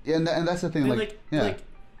 Oh, and that's the thing. Like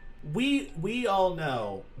we all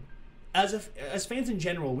know, as fans in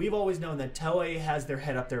general, we've always known that Toei has their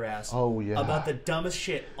head up their ass. Oh, yeah. About the dumbest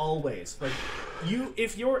shit always. Like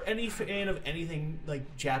if you're any fan of anything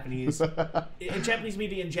like Japanese, Japanese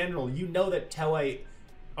media in general, you know that Toei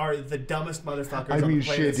are the dumbest motherfuckers on the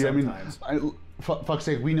planet sometimes. Fuck's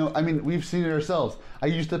sake, we know. I mean, we've seen it ourselves. I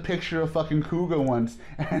used a picture of fucking Kuga once,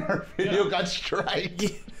 and her video got striked.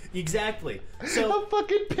 Exactly. So a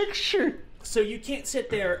fucking picture. So you can't sit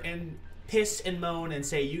there and piss and moan and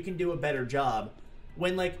say you can do a better job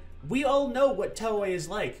when, like, we all know what Toei is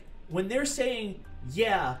like. When they're saying,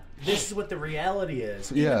 yeah, this is what the reality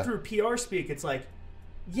is, even through PR speak, it's like,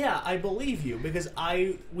 yeah, I believe you because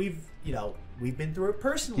we've been through it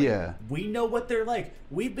personally. Yeah. We know what they're like.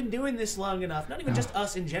 We've been doing this long enough. Not even just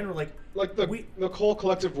us in general. Like the whole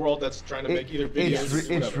collective world that's trying to make either videos.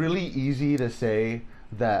 It's really easy to say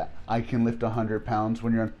that I can lift 100 pounds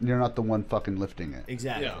when you're not the one fucking lifting it.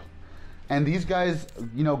 Exactly. Yeah. And these guys,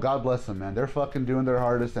 God bless them, man. They're fucking doing their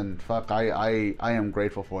hardest, and fuck, I am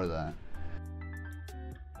grateful for that.